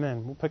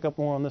 Amen. We'll pick up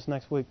more on this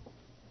next week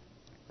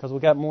because we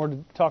got more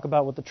to talk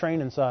about with the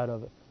training side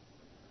of it.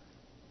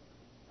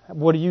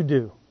 What do you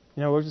do?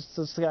 We're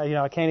just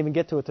I can't even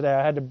get to it today.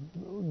 I had to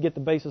get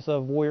the basis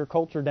of warrior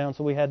culture down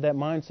so we had that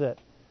mindset.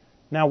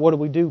 Now, what do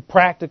we do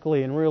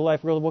practically in real life?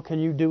 Really, what can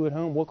you do at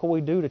home? What can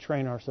we do to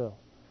train ourselves?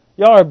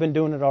 Y'all have been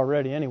doing it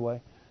already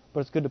anyway,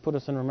 but it's good to put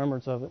us in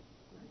remembrance of it.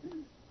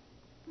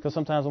 Because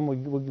sometimes when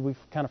we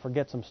kind of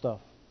forget some stuff,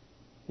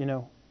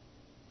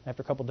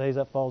 after a couple of days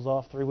that falls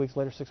off. 3 weeks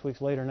later, 6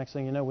 weeks later, next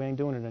thing you know, we ain't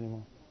doing it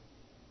anymore.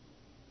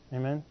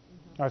 Amen?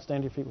 All right,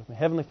 stand to your feet with me.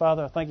 Heavenly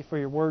Father, I thank you for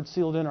your word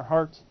sealed in our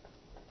hearts.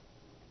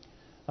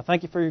 I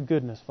thank you for your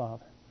goodness,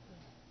 Father.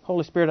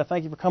 Holy Spirit, I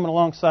thank you for coming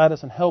alongside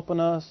us and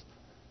helping us,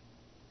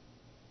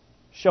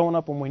 showing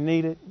up when we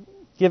need it,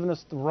 giving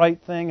us the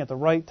right thing at the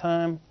right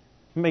time,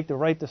 make the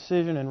right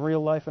decision in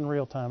real life in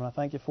real time. And I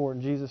thank you for it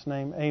in Jesus'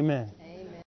 name. Amen.